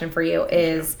next question for you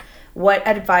is, what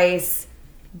advice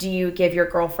do you give your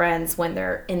girlfriends when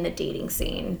they're in the dating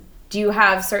scene? Do you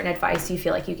have certain advice you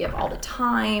feel like you give all the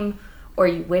time, or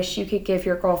you wish you could give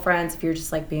your girlfriends if you're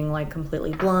just like being like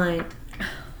completely blunt?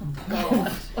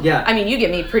 Yeah. I mean, you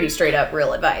give me pretty straight up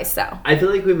real advice, so. I feel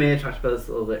like we may have talked about this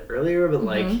a little bit earlier, but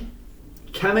like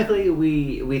chemically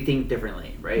we think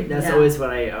differently, right? That's Yeah. always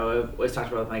what I always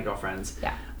talked about with my girlfriends.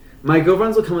 Yeah. My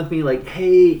girlfriends will come with me like,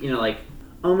 hey, like,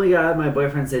 oh my god, my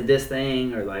boyfriend said this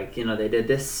thing, or like, they did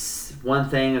this one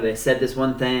thing, or they said this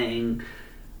one thing.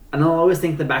 And I'll always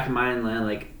think in the back of my mind,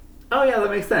 like, oh yeah, that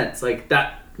makes sense. Like,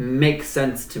 that makes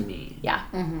sense to me. Yeah.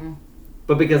 Mm-hmm.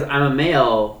 But because I'm a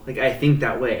male, like, I think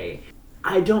that way.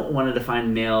 I don't want to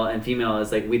define male and female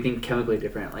as, like, we think chemically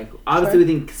different. Like, obviously we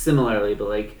think similarly, but,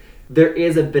 like, there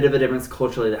is a bit of a difference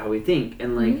culturally to how we think.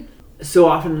 And, like, so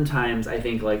oftentimes I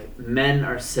think, like, men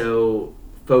are so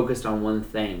focused on one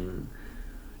thing,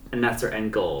 and that's their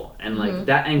end goal. And, like,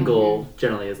 that end goal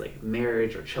generally is, like,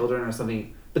 marriage or children or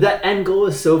something. But that end goal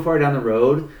is so far down the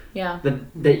road Yeah.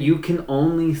 that you can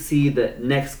only see the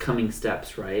next coming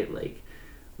steps, right? Like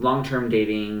long-term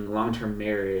dating, long-term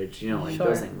marriage, like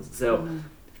those things. So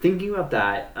thinking about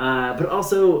that, but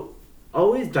also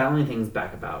always dialing things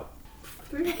back about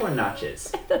 3 or 4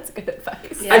 notches. That's good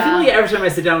advice. Yeah. I feel like every time I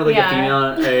sit down with like Yeah.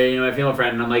 a female, my female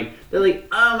friend, and I'm like, they're like,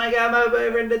 oh my god, my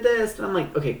boyfriend did this. And I'm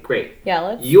like, okay, great. Yeah,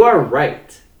 let's. You are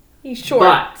right. Sure.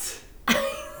 But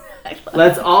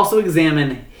let's also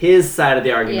examine his side of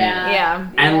the argument. Yeah.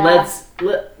 And Yeah.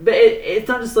 but it's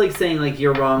not just like saying like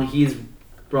you're wrong, he's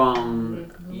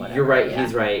wrong, Whatever, you're right, yeah.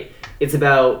 he's right. It's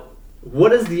about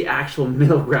what is the actual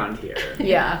middle ground here.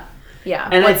 Yeah. Yeah.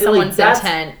 And I What's feel like someone's that's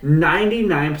intent?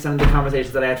 99% of the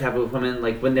conversations that I have to have with women,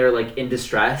 like when they're like in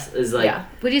distress, is like, Yeah.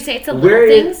 Would you say it's the Where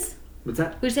little is- things? what's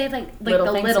that? Would you say like Little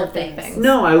the things little or big things? things?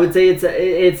 No, I would say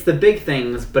it's the big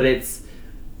things, but it's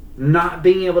not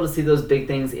being able to see those big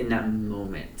things in that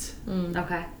moment.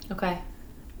 Okay. Okay.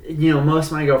 Most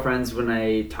of my girlfriends, when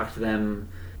I talk to them,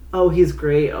 oh, he's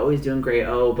great, oh, he's doing great,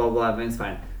 oh, blah, blah, everything's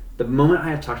fine. The moment I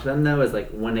have to talk to them, though, is like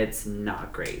when it's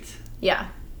not great. Yeah.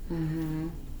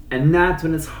 And that's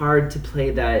when it's hard to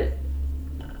play that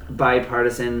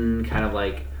bipartisan kind of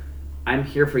like, I'm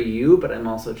here for you, but I'm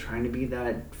also trying to be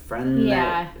that friend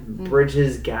Yeah. that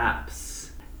bridges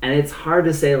gaps. And it's hard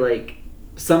to say, like,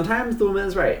 sometimes the woman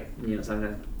is right.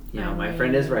 Sometimes, my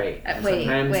friend is right. And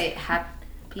sometimes, Wait.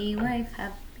 Happy life.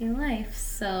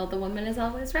 So the woman is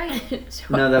always right.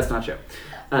 No, that's not true.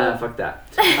 Fuck that.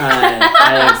 I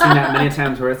have seen that many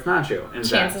times where it's not true. In Chance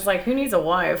fact. is like, who needs a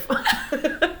wife?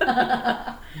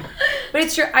 But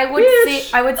it's true. I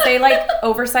would say like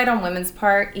oversight on women's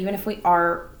part, even if we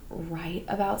are right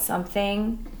about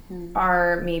something,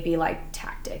 our maybe like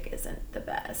tactic isn't the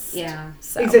best. Yeah.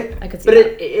 So Exactly. I could see but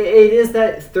that. it is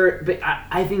that third. But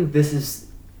I think this is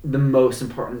the most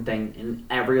important thing in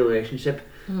every relationship,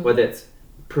 whether it's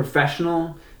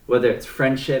professional, whether it's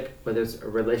friendship, whether it's a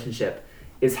relationship,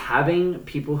 is having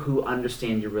people who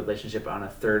understand your relationship on a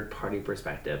third party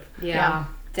perspective. Yeah.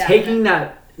 Taking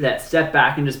that step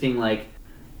back and just being like,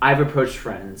 I've approached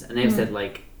friends and they've said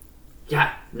like,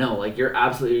 yeah, no, like you're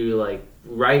absolutely like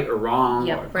right or wrong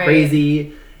Yep, or right.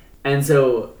 crazy. And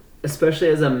so, especially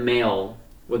as a male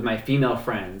with my female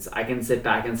friends, I can sit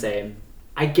back and say,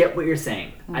 I get what you're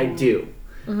saying. I do.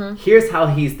 Here's how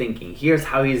he's thinking. Here's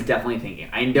how he's definitely thinking.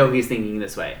 I know he's thinking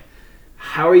this way.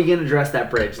 How are you going to address that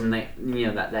bridge and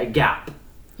that gap?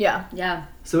 Yeah. Yeah.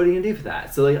 So what are you going to do for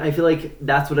that? So like I feel like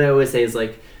that's what I always say is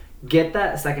like, get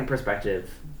that second perspective.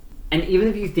 And even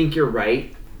if you think you're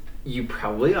right, you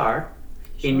probably are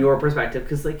in your perspective,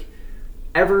 because like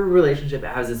every relationship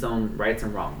has its own rights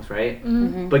and wrongs, right?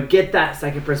 But get that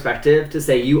second perspective to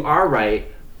say you are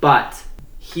right, but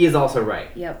he is also right.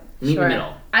 Yep. Meet Sure. in the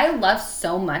middle. I love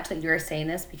so much that you're saying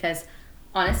this because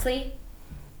honestly,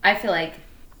 I feel like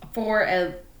for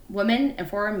a woman and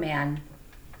for a man,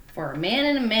 for a man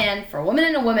and a man, for a woman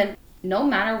and a woman, no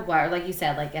matter what, like you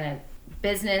said, like in a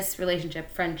business, relationship,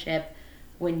 friendship,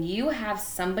 when you have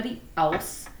somebody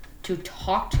else to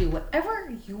talk to,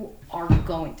 whatever you are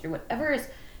going through, whatever is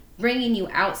bringing you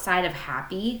outside of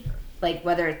happy, like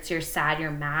whether it's you're sad,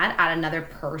 you're mad at another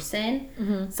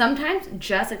person, sometimes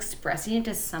just expressing it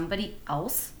to somebody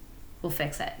else will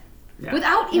fix it. Yeah.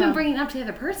 Without even bringing it up to the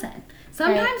other person.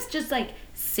 Sometimes just like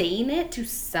saying it to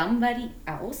somebody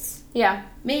else. Yeah.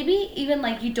 Maybe even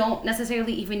like you don't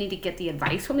necessarily even need to get the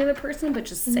advice from the other person, but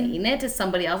just saying it to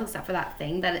somebody else except for that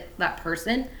thing that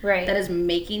person that is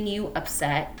making you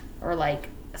upset or like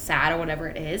sad or whatever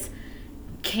it is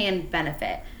can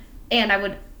benefit. And I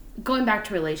would, going back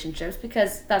to relationships,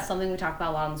 because that's something we talk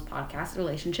about a lot on this podcast,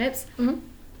 relationships.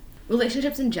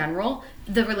 Relationships in general,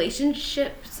 the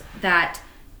relationships that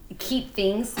keep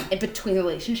things in between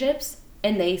relationships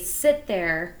and they sit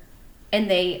there and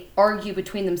they argue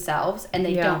between themselves and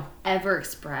they don't ever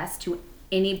express to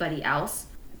anybody else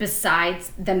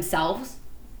besides themselves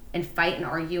and fight and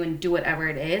argue and do whatever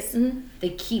it is.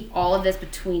 They keep all of this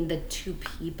between the two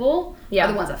people are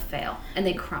the ones that fail and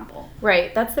they crumble.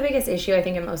 Right. That's the biggest issue, I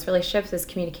think, in most relationships is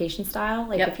communication style.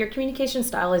 Like, if your communication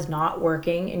style is not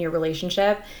working in your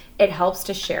relationship, it helps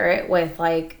to share it with,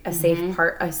 like, a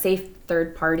safe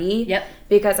third party.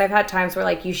 Because I've had times where,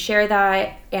 like, you share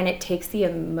that and it takes the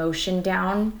emotion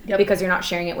down because you're not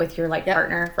sharing it with your, like,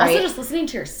 partner, right? Also, just listening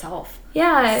to yourself.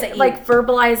 Yeah, like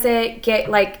verbalize it,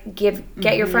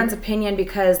 get your friend's opinion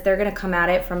because they're gonna come at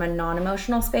it from a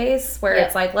non-emotional space where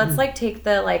it's like, let's like take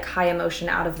the like high emotion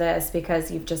out of this because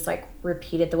you've just like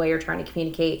repeated the way you're trying to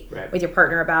communicate with your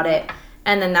partner about it.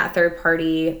 And then that third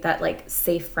party, that like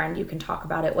safe friend you can talk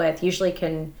about it with usually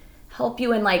can help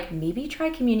you and like maybe try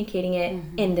communicating it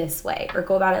in this way or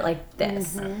go about it like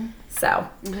this. So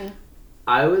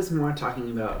I was more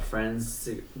talking about friends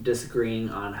disagreeing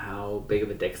on how big of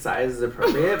a dick size is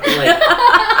appropriate, but like,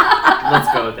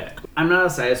 let's go with it. I'm not a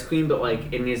size queen, but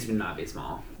like, it needs to not be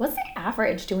small. What's the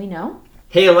average? Do we know?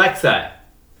 Hey Alexa,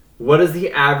 what is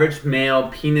the average male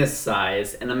penis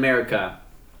size in America?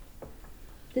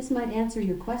 This might answer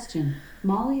your question.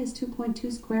 Mali is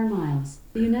 2.2 square miles.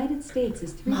 The United States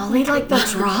is 3. Molly, like the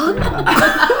drug?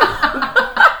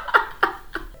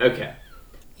 Okay.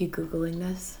 You Googling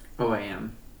this? Oh, I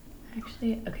am.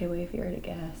 Actually, okay, wait, if you were to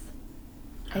guess.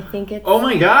 I think it's... Oh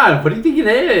my god, what do you think it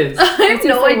is? I have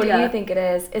no idea. What do you think it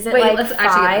is? Is it Wait, like let's 5?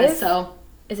 actually get this. So,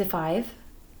 is it 5?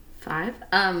 5?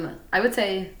 I would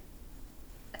say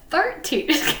 13.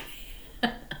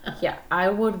 Yeah, I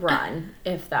would run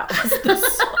if that was the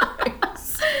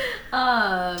size.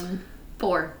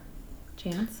 4.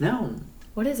 Chance? No.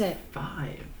 What is it?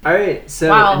 5. Alright,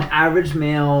 so an average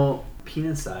male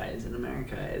penis size in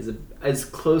America is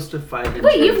close to 5 inches.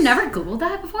 Wait, you've never Googled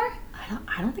that before?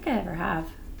 I don't think I ever have.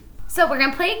 So we're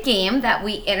going to play a game that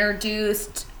we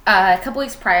introduced a couple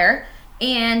weeks prior.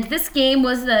 And this game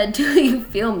was the Do You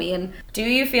Feel Me? And do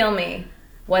you feel me?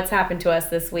 What's happened to us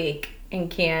this week? And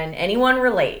can anyone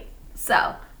relate?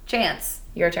 So, Chance,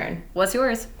 your turn. What's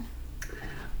yours?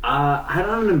 I don't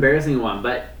have an embarrassing one,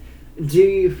 but do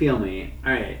you feel me?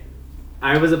 Alright.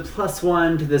 I was a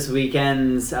 +1 to this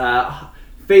weekend's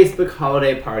Facebook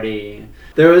holiday party.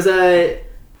 There was a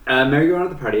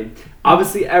merry-go-round at the party.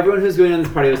 Obviously, everyone who's going on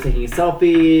this party was taking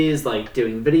selfies, like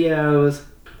doing videos.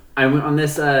 I went on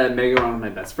this merry-go-round with my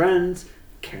best friend,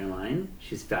 Caroline.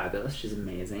 She's fabulous. She's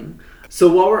amazing.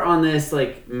 So while we're on this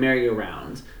like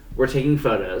merry-go-round, we're taking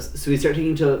photos. So we start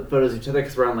taking photos of each other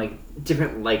because we're on like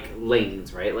different like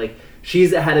lanes, right? Like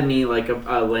she's ahead of me like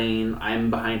a lane. I'm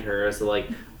behind her. So like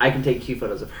I can take cute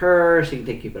photos of her. She can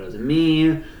take cute photos of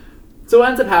me. So what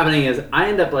ends up happening is I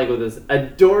end up like with this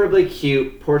adorably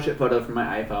cute portrait photo from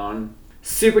my iPhone.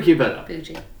 Super cute photo.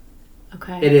 Bougie.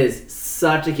 Okay. It is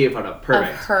such a cute photo.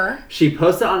 Perfect. Of her? She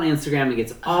posts it on Instagram and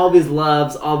gets all these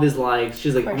loves, all these likes.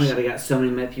 She's like, oh my god, I got so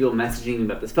many people messaging me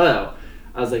about this photo.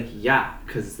 I was like, yeah,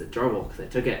 because it's adorable, because I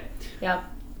took it. Yep.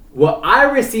 What I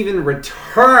receive in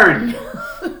return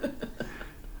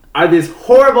are these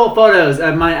horrible photos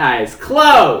of my eyes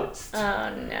closed.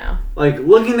 Oh, no. Like,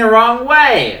 looking the wrong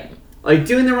way. Like,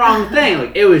 doing the wrong thing.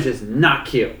 Like, it was just not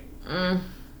cute.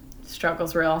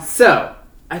 Struggle's real. So,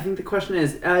 I think the question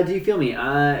is, do you feel me?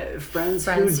 Friends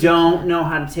who don't know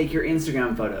how to take your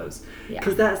Instagram photos.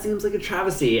 Because that seems like a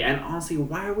travesty. And honestly,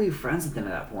 why are we friends with them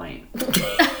at that point?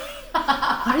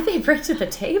 What do they bring to the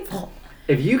table?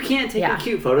 If you can't take a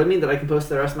cute photo of me that I can post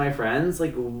to the rest of my friends,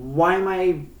 like, why am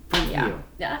I friends with you?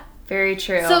 Yeah. Very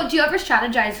true. So do you ever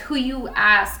strategize who you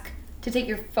ask to take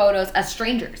your photos as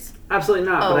strangers? Absolutely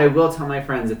not. But I will tell my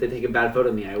friends if they take a bad photo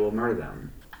of me, I will murder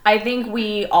them. I think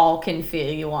we all can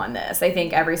feel you on this. I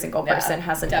think every single person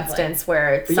has an instance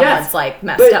where But someone's like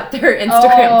messed up their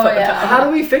Instagram photo. Yeah. How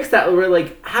do we fix that? We're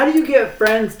like, how do you get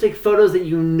friends to take photos that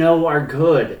you know are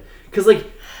good? Because like,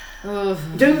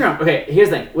 Don't get me wrong. Okay, here's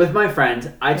the thing. With my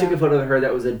friend, I took a photo of her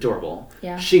that was adorable.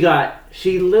 Yeah. She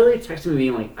literally texted me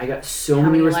being like, I got so How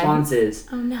many many responses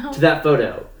Oh no. to that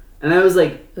photo. And I was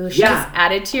like, Ooh, she yeah. just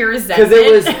added to your resentment.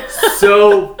 Because it was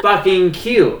so fucking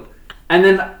cute. And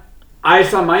then I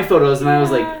saw my photos and I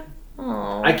was like,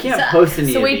 Aw. I can't post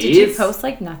any So of wait, these. did you post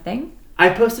like nothing? I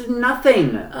posted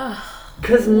nothing. Ugh.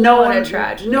 Because What no a one,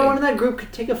 tragedy. no one in that group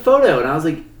could take a photo. And I was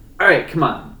like, all right, come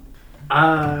on.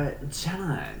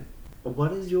 John,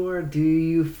 what is your do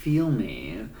you feel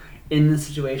me in this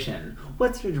situation?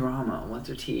 What's your drama? What's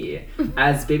your tea?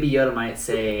 As Baby Yoda might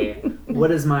say,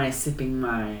 what is my sipping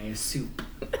my soup?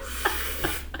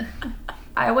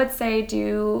 I would say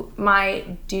do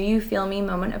you feel me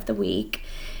moment of the week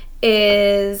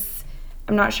is,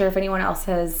 I'm not sure if anyone else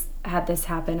has had this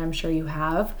happen, I'm sure you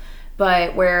have,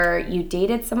 but where you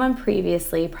dated someone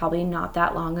previously, probably not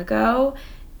that long ago,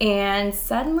 and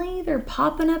suddenly they're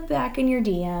popping up back in your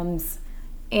DMs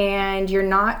and you're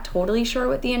not totally sure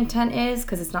what the intent is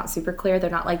because it's not super clear. They're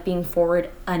not like being forward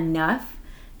enough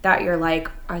that you're like,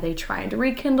 are they trying to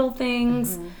rekindle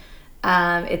things?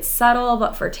 It's subtle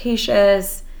but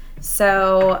flirtatious.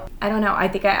 So I don't know. I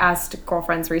think I asked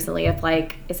girlfriends recently if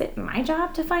like, is it my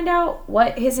job to find out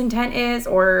what his intent is,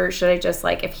 or should I just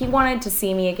like, if he wanted to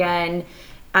see me again,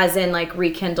 as in like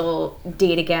rekindle,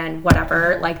 date again,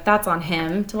 whatever, like that's on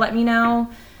him to let me know,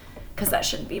 because that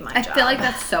shouldn't be my I job. feel like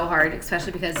that's so hard,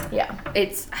 especially because Yeah.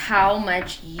 it's how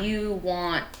much you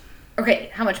want.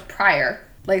 Okay, how much prior?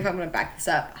 Like if I'm gonna back this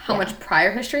up, how much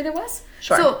prior history there was?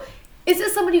 Sure. So, is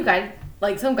this somebody you guys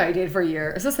like? Some guy you dated for a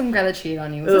year? Is this some guy that cheated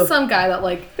on you? Is Ooh. this some guy that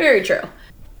like? Very true.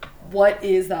 What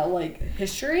is that like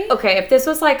history? Okay, if this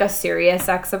was like a serious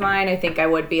ex of mine, I think I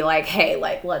would be like, hey,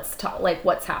 like let's talk, like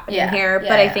what's happening here.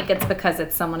 But I think it's because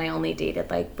it's someone I only dated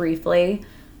like briefly.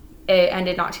 It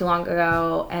ended not too long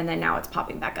ago, and then now it's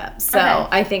popping back up. So Okay.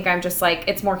 I think I'm just like,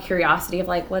 it's more curiosity of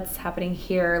like what's happening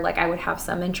here. Like I would have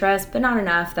some interest, but not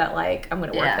enough that like I'm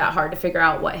gonna work Yeah. that hard to figure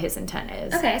out what his intent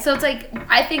is. Okay, so it's like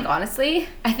I think honestly,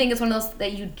 I think it's one of those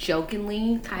that you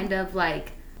jokingly kind of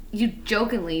like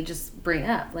just bring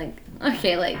up, like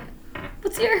okay, like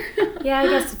what's your Yeah, I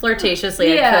guess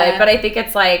flirtatiously I Yeah. could, but I think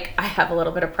it's like I have a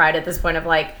little bit of pride at this point of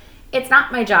like, it's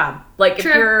not my job. Like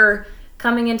True. if you're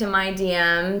coming into my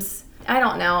DMs, I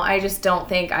don't know. I just don't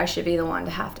think I should be the one to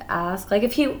have to ask. Like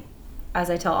if you, as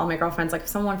I tell all my girlfriends, like if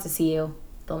someone wants to see you,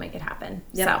 they'll make it happen.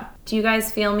 Yep. So do you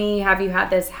guys feel me? Have you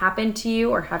had this happen to you,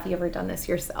 or have you ever done this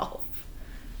yourself?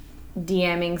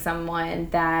 DMing someone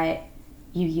that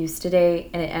you used to date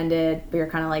and it ended, but you're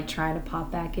kind of like trying to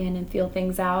pop back in and feel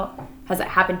things out. Has that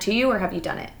happened to you, or have you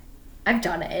done it? I've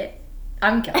done it.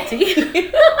 I'm guilty.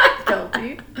 I'm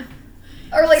guilty.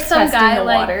 Or like some Testing guy the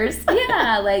like waters.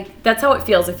 yeah, like That's how it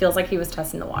feels. It feels like he was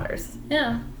testing the waters.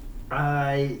 yeah.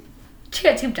 I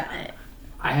You've done it.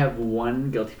 have one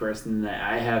guilty person that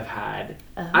I have had.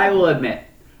 Oh. I will admit,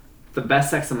 the best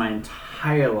sex of my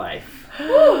entire life.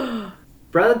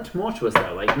 Rather tumultuous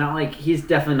though, like not like he's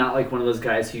definitely not like one of those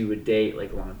guys who you would date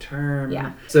like long term.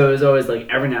 Yeah. So it was always like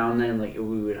every now and then like we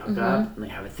would hook up and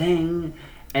like have a thing.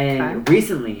 And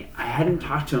recently, I hadn't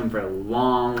talked to him for a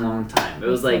long, long time. It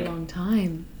was like a long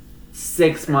time.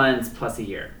 6 months plus a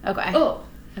year. Okay. Oh.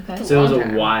 Okay. So it was Long a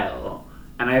term. while.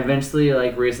 And I eventually,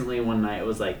 like recently one night,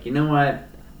 was like, you know what?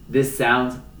 This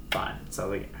sounds fun. So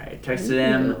like I texted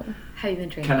him, Have you been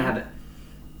drinking? kind of had it.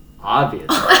 Obviously.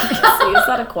 Obviously, is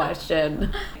that a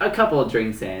question? A couple of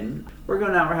drinks in. We're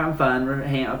going out, we're having fun, we're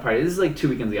hanging out at the party. This is like 2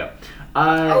 weekends ago.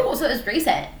 Oh, so it was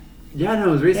recent. Yeah, no,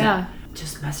 it was recent. Yeah.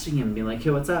 Just messaging him, being like, hey,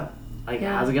 what's up? Like,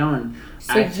 Yeah. how's it going?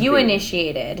 So you Actively-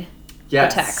 initiated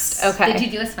Yes. the text. Okay. Did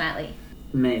you do a smiley?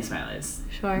 Many smileys.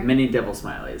 Sure. Many devil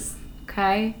smileys.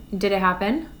 Okay. Did it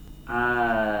happen?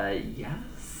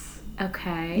 Yes.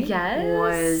 Okay. Yes.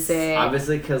 Was it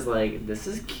Obviously, because, like, this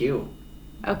is cute.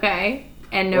 okay?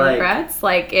 And no Like- regrets?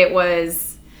 Like it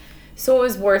was. So it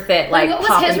was worth it. Like what was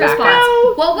popping his back response?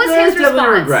 up. What was There's his definitely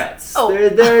response? regrets. Oh.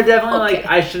 There are definitely, like, Okay.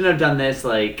 I shouldn't have done this,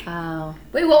 like... Oh.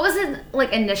 Wait, what was his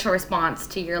like initial response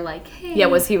to your like? Hey. Yeah.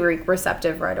 Was he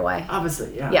receptive right away?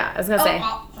 Obviously, yeah. Yeah, I was gonna say.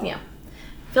 Oh. Yeah.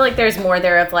 I feel like there's more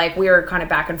there of like we were kind of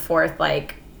back and forth,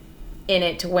 like in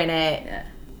it to win it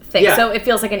thing. Yeah. So it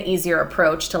feels like an easier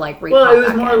approach to like Well, repop it was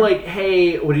back more in. like,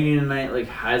 hey, what are you doing tonight? Like,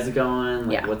 how's it going?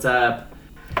 Like, Yeah. what's up?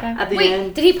 Okay. At the Wait,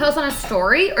 end... did he post on a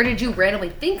story or did you randomly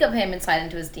think of him and slide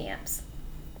into his DMs?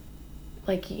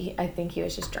 Like I think he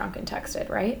was just drunk and texted,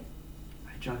 right?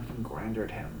 I drunk and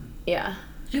grindered him. Yeah.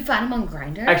 Did you find him on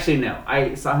Grindr? Actually, no.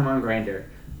 I saw him on Grindr.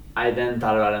 I then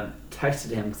thought about him, texted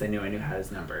him because I knew had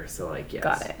his number. So, like, yes.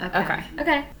 Got it. Okay.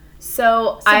 Okay.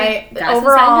 So I guys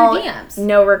overall inside your DMs.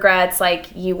 no regrets.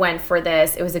 Like you went for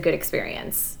this. It was a good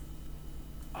experience.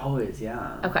 Always,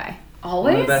 yeah. Okay.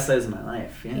 Always? One of the best days of my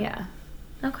life. Yeah. Yeah.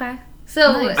 Okay.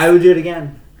 So, Nice. I would do it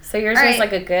again. So yours All was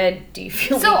right. like a good. Do you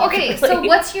feel? so me okay, really? so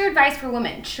what's your advice for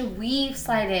women? Should we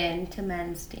slide into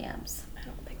men's DMs? I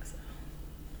don't think so.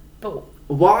 But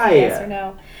Why? yes or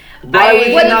no? Why would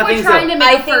you What not if we're think trying so? to make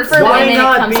I a think first for Why women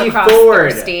not it comes be across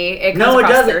forward? thirsty. It comes No, it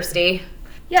across doesn't. thirsty.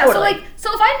 Yeah, Totally. so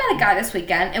if I met a guy this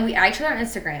weekend and we actually on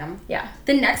Instagram, Yeah.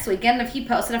 the next weekend if he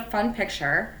posted a fun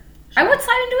picture, I would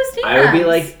slide into his DMs. I would be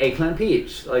like eggplant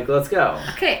peach. Like, let's go.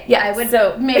 okay, Yeah, I would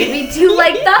so- maybe do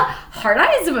like the heart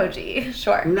eyes emoji.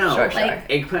 Sure. No, Sure. like- Sure.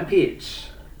 eggplant peach.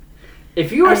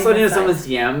 If you are I think sliding into that's someone's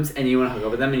DMs and you want to hook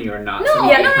up with them and you are not No,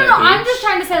 sending no, eggplant no. I'm peach, just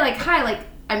trying to say like, hi, like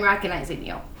I'm recognizing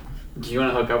you. do you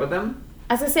want to hook up with them?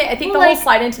 As I say, I think Well, the whole like-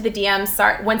 slide into the DMs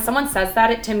start when someone says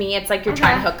that. To me, it's like you're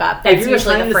trying to hook up. That's If you're usually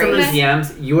sliding the into phrase. someone's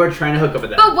DMs, you are trying to hook up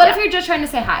with them. But what if Yeah. you're just trying to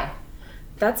say hi?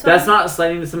 That's That's not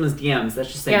sliding into someone's DMs. That's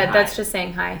just saying Yeah, hi. that's just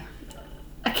saying hi.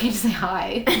 I can't just say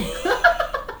hi.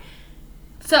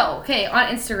 So, okay, on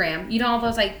Instagram, you know all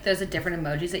those like there's a different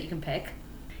emojis that you can pick.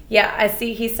 Yeah, I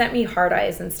see. He sent me heart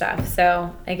eyes and stuff,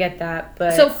 so I get that.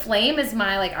 But So flame is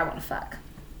my like I want to fuck.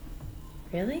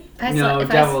 really, No,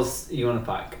 devils, you want to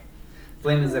fuck.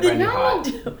 Flame is a brand new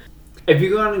hot. If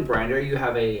you go on Grindr, you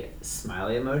have a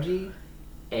smiley emoji,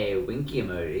 a winky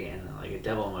emoji, and like a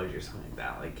devil emoji or something like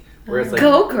that. Like where it's like,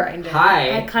 Go Grindr.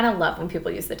 I hi, kind of love when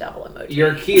people use the devil emoji.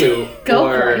 you're cute, Go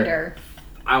or Grindr.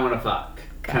 I want to fuck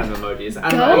kind of emojis. I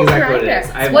don't Go know exactly what it Grindr. is.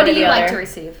 I have What no do you idea. like other. to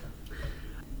receive?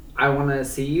 I want to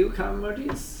see you kind of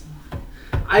emojis.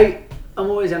 I'm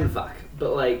always down to fuck,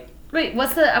 but like, Wait,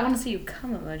 what's the I want to see you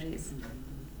come emojis?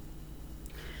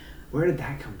 where did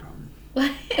that come from?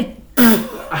 What?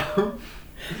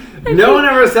 No one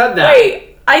ever said that.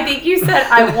 Wait, I think you said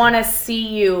I want to see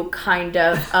you kind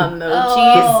of emojis,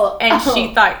 Oh, and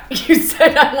she thought you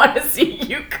said I want to see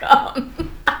you come.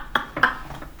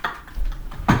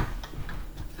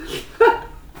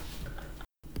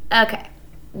 Okay,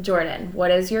 Jordan,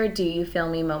 what is your do you feel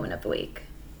me moment of the week?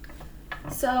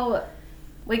 So,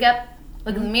 wake up,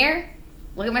 look in the mirror,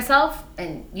 look at myself,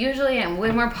 and usually I'm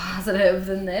way more positive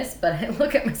than this, but I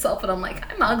look at myself and I'm like,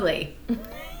 I'm ugly.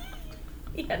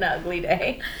 You had an ugly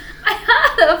day. I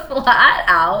had a flat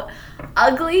out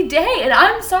ugly day, and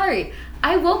I'm sorry.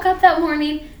 I woke up that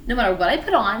morning, no matter what I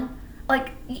put on,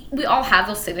 like, we all have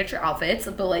those signature outfits,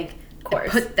 but like, Of course.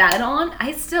 I put that on,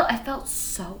 I felt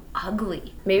so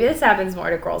ugly. Maybe this happens more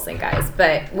to girls than guys,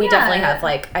 but we Yeah. definitely have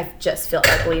like I just feel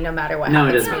ugly no matter what No, it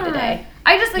happens to doesn't. me today.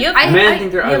 I just like, You have- I, Men I-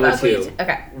 think they're you have ugly ugly too.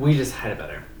 Okay. We just hide it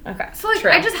better. Okay. so like,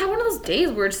 True. I just had one of those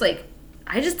days where it's like,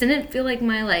 I just didn't feel like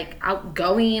my like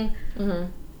outgoing.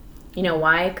 You know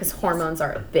why? Because hormones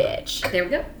are a bitch. There we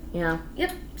go. Yeah.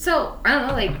 Yep. So I don't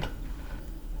know, like,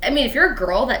 I mean, if you're a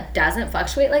girl that doesn't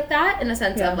fluctuate like that, in a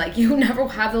sense Yeah. of like you never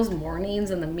have those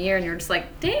mornings in the mirror and you're just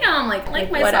like, damn, like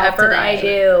myself Whatever today. I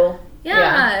do.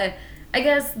 Yeah. I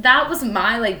guess that was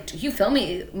my like, do you feel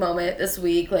me moment this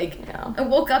week. Like, Yeah. I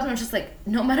woke up and I was just like,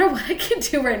 no matter what I can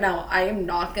do right now, I am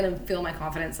not gonna feel my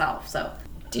confident self. So,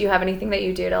 Do you have anything that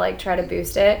you do to like try to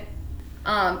boost it?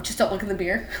 just don't look in the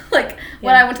mirror. Like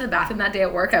when Yeah. I went to the bathroom that day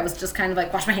at work, I was just kind of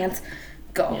like, wash my hands,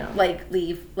 go, Yeah. like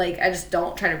leave. Like I just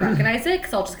don't try to recognize it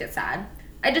because I'll just get sad.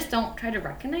 I just don't try to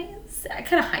recognize. I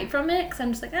kind of hide from it because I'm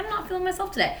just like, I'm not feeling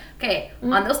myself today. Okay,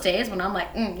 on those days when I'm like,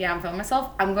 yeah, I'm feeling myself,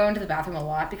 I'm going to the bathroom a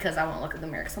lot because I won't look in the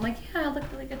mirror because I'm like, yeah, I look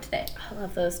really good today. I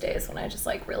love those days when I just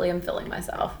like really am feeling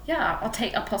myself. Yeah, I'll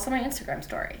post on my Instagram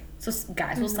story. So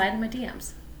guys will slide in my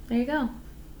DMs. There you go.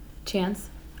 Chance.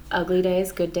 Ugly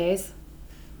days, good days.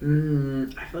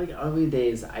 I feel like ugly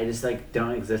days, I just like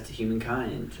don't exist to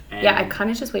humankind. And Yeah, I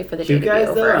kind of just wait for the day cute to guys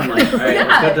be though, over. I'm like, all right, Yeah.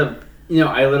 let's go to,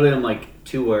 I literally am like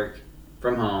to work,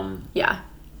 from home, Yeah.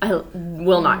 I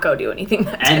will not go do anything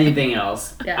that day. anything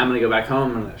else. Yeah. I'm gonna go back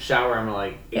home, I'm gonna shower, I'm gonna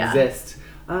like Yeah. exist.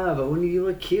 But when you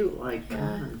look cute, like come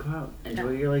on, go out, enjoy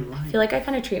your like life. I feel like I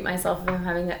kind of treat myself if I'm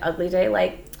having an ugly day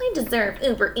like, I deserve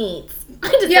Uber Eats. I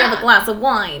deserve Yeah. a glass of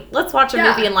wine. Let's watch a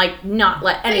Yeah. movie and like not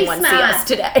let anyone see mask. us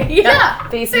today.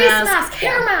 Face mask,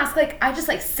 hair Yeah. mask. Like I just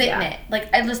like sit in Yeah. it. Like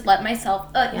I just let myself.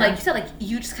 Yeah. Like you said, like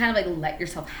you just kind of like let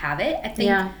yourself have it. I think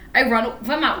Yeah. I run if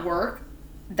I'm at work.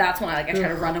 That's when I try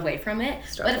to run away from it. But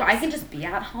if Struggles. I can just be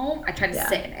at home, I try to Yeah.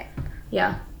 sit in it.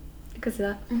 Yeah, I could see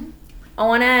that. I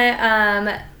want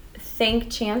to thank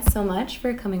Chance so much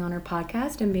for coming on our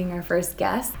podcast and being our first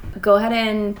guest. Go ahead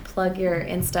and plug your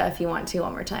Insta if you want to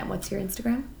one more time. What's your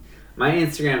Instagram? My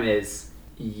Instagram is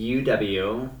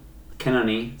UW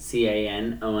Canoni,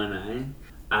 CANONI.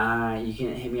 You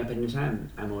can hit me up anytime.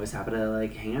 I'm always happy to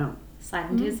like hang out. Slide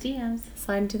into his DMs.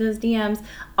 Slide into those DMs.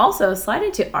 Also, slide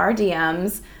into our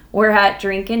DMs. We're at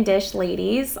Drink and Dish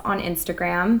Ladies on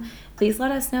Instagram. Please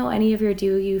let us know any of your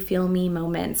Do You Feel Me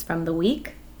moments from the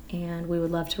week, and we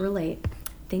would love to relate.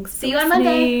 Thanks for See you on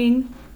Monday. listening.